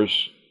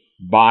years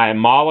by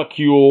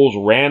molecules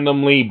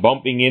randomly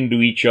bumping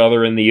into each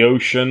other in the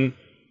ocean.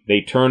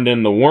 They turned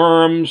into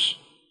worms.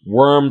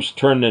 Worms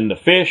turned into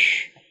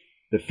fish.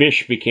 The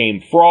fish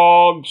became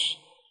frogs.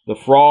 The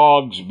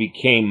frogs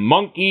became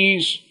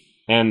monkeys.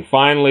 And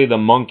finally, the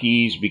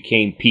monkeys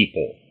became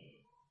people.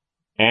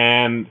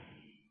 And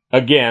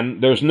again,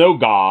 there's no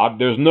God.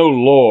 There's no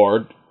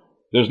Lord.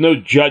 There's no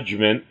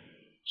judgment.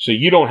 So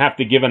you don't have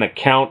to give an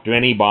account to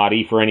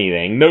anybody for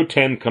anything. No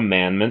 10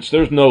 commandments.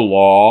 There's no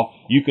law.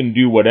 You can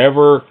do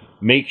whatever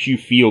makes you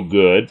feel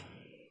good.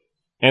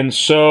 And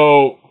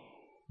so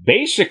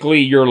basically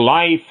your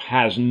life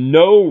has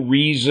no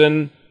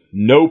reason,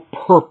 no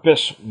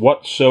purpose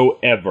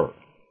whatsoever.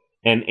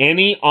 And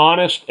any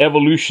honest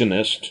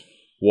evolutionist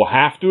will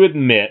have to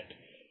admit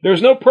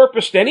there's no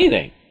purpose to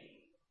anything.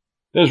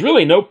 There's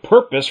really no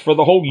purpose for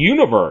the whole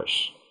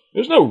universe.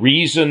 There's no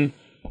reason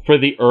for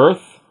the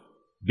earth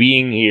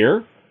being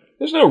here.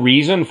 There's no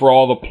reason for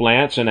all the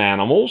plants and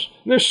animals.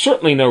 There's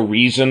certainly no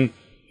reason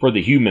for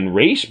the human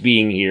race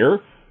being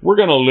here. We're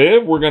going to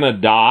live, we're going to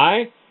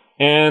die,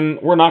 and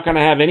we're not going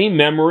to have any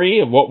memory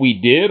of what we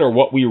did or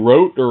what we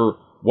wrote or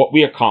what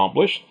we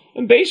accomplished.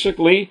 And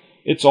basically,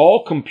 it's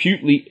all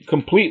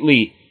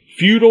completely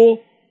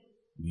futile,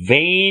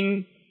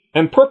 vain,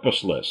 and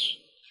purposeless.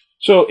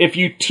 So if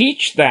you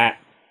teach that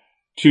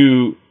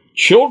to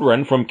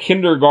children from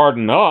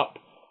kindergarten up,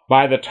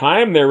 by the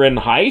time they're in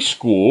high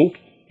school,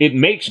 it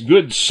makes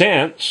good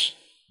sense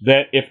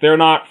that if they're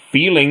not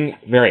feeling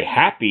very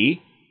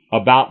happy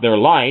about their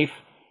life,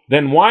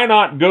 then why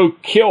not go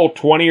kill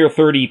 20 or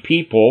 30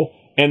 people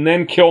and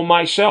then kill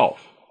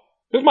myself?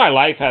 Because my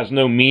life has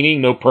no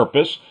meaning, no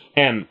purpose,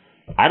 and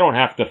I don't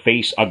have to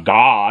face a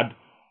God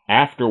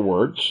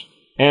afterwards.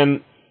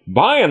 And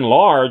by and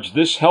large,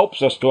 this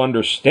helps us to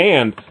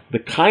understand the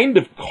kind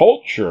of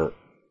culture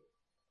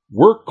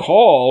we're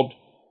called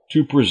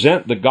to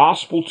present the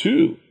gospel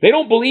to. They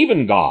don't believe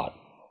in God.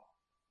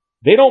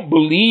 They don't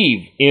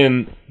believe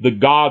in the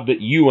God that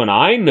you and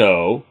I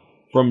know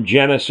from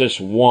Genesis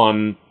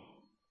 1,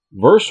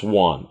 verse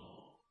 1.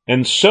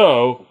 And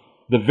so,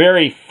 the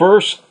very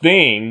first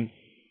thing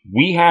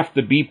we have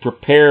to be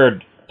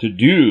prepared to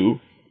do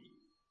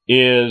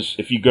is,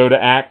 if you go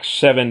to Acts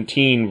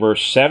 17,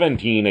 verse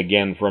 17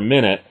 again for a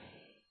minute,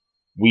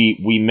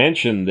 we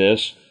mentioned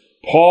this,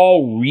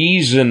 Paul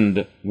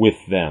reasoned with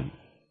them.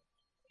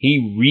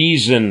 He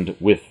reasoned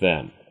with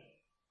them.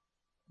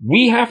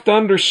 We have to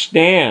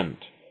understand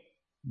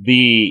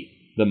the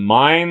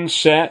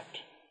mindset,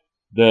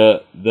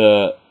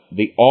 the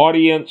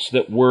audience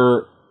that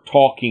we're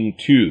talking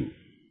to.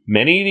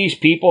 Many of these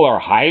people are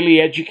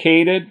highly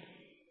educated.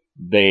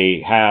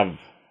 They have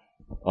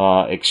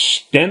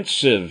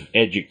extensive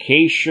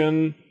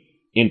education,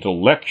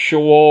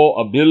 intellectual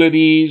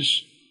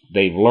abilities.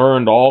 They've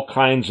learned all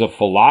kinds of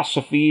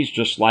philosophies,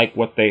 just like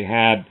what they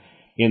had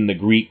in the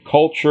Greek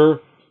culture.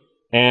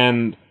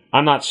 And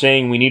I'm not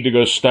saying we need to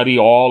go study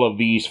all of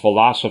these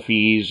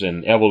philosophies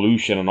and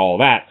evolution and all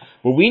that,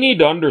 but we need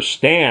to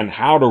understand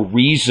how to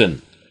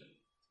reason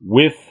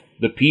with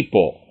the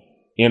people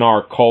in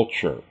our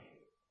culture.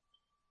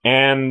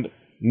 And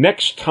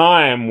next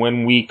time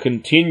when we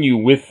continue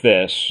with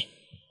this,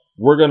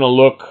 we're going to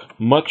look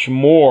much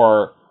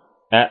more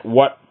at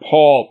what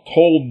Paul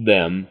told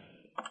them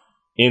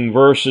in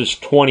verses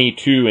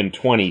 22 and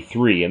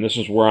 23. And this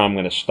is where I'm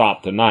going to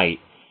stop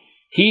tonight.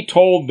 He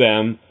told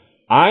them,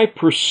 I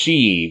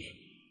perceive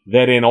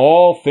that in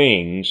all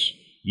things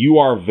you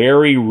are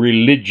very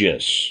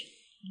religious.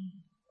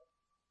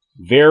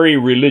 Very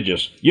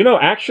religious. You know,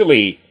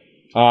 actually,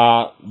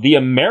 the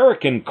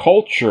American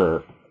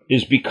culture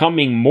is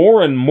becoming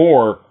more and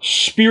more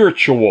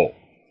spiritual.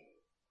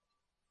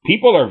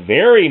 People are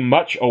very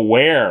much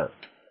aware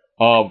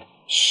of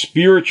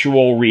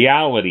spiritual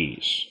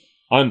realities.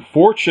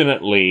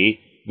 Unfortunately,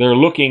 they're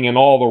looking in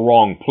all the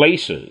wrong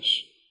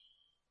places.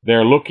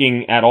 They're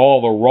looking at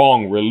all the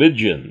wrong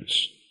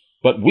religions.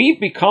 But we've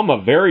become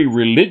a very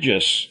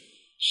religious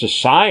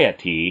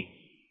society.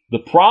 The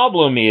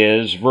problem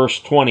is, verse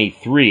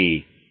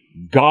 23,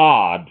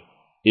 God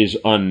is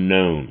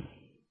unknown.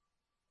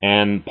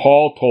 And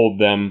Paul told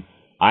them,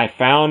 I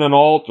found an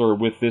altar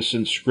with this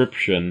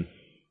inscription,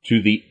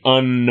 to the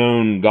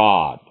unknown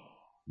God.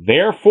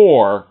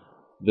 Therefore,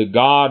 the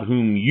God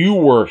whom you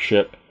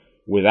worship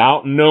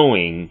without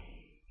knowing,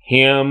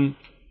 him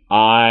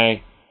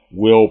I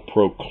will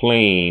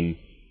proclaim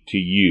to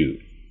you.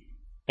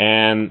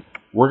 And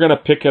we're going to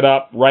pick it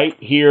up right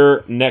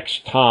here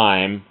next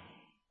time,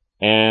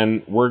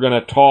 and we're going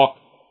to talk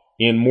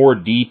in more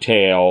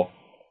detail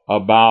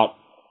about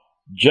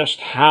just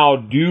how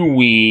do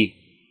we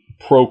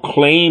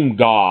proclaim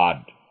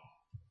God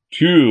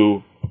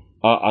to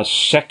a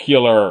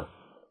secular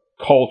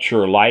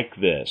culture like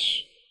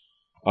this.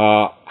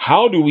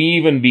 How do we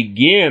even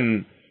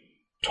begin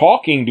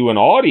talking to an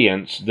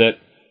audience that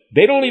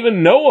they don't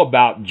even know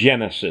about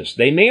Genesis?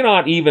 They may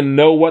not even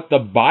know what the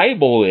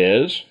Bible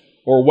is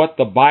or what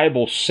the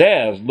Bible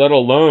says, let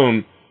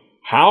alone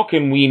how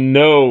can we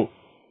know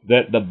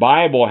that the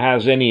Bible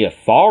has any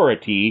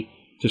authority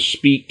to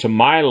speak to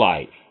my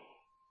life?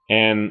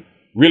 And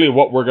really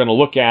what we're going to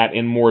look at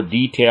in more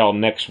detail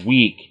next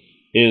week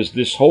is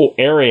this whole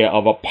area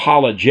of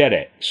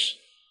apologetics.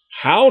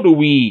 How do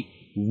we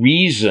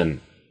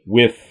reason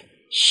with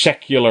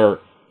secular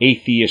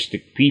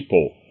atheistic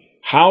people?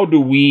 How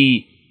do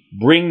we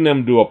bring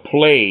them to a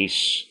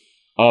place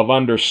of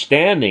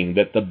understanding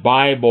that the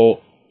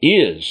Bible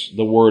is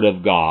the Word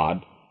of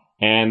God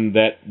and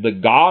that the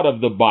God of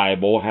the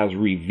Bible has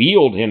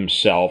revealed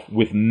himself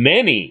with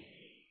many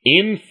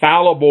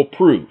infallible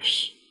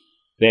proofs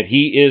that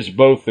he is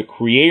both the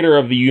creator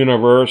of the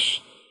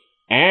universe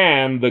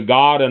and the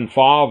God and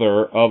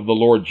Father of the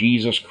Lord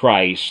Jesus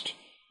Christ,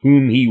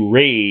 whom he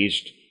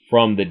raised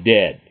from the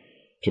dead,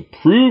 to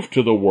prove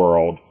to the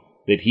world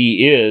that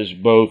he is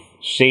both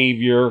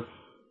Savior,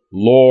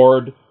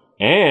 Lord,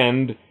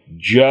 and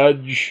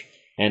Judge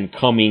and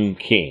coming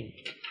King.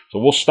 So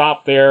we'll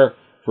stop there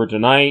for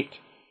tonight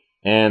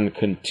and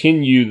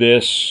continue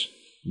this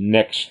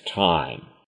next time.